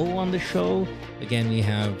Ramos-Samo on the show. Again, we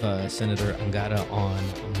have Senator Angara on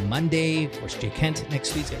Monday. Of course, Jay Kent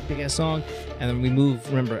next week's got a big-ass song. And then we move,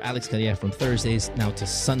 remember, Alex Calleja from Thursdays now to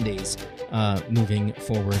Sundays moving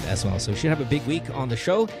forward as well. So we should have a big week on the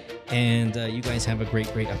show. And you guys have a great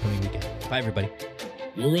upcoming weekend. Bye, everybody.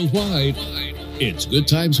 Worldwide, It's Good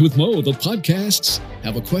Times with Mo, the podcasts.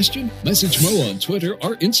 Have a question? Message Mo on Twitter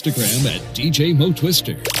or Instagram at DJ Mo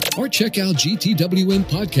Twister. Or check out GTWN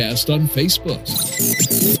Podcast on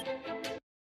Facebook.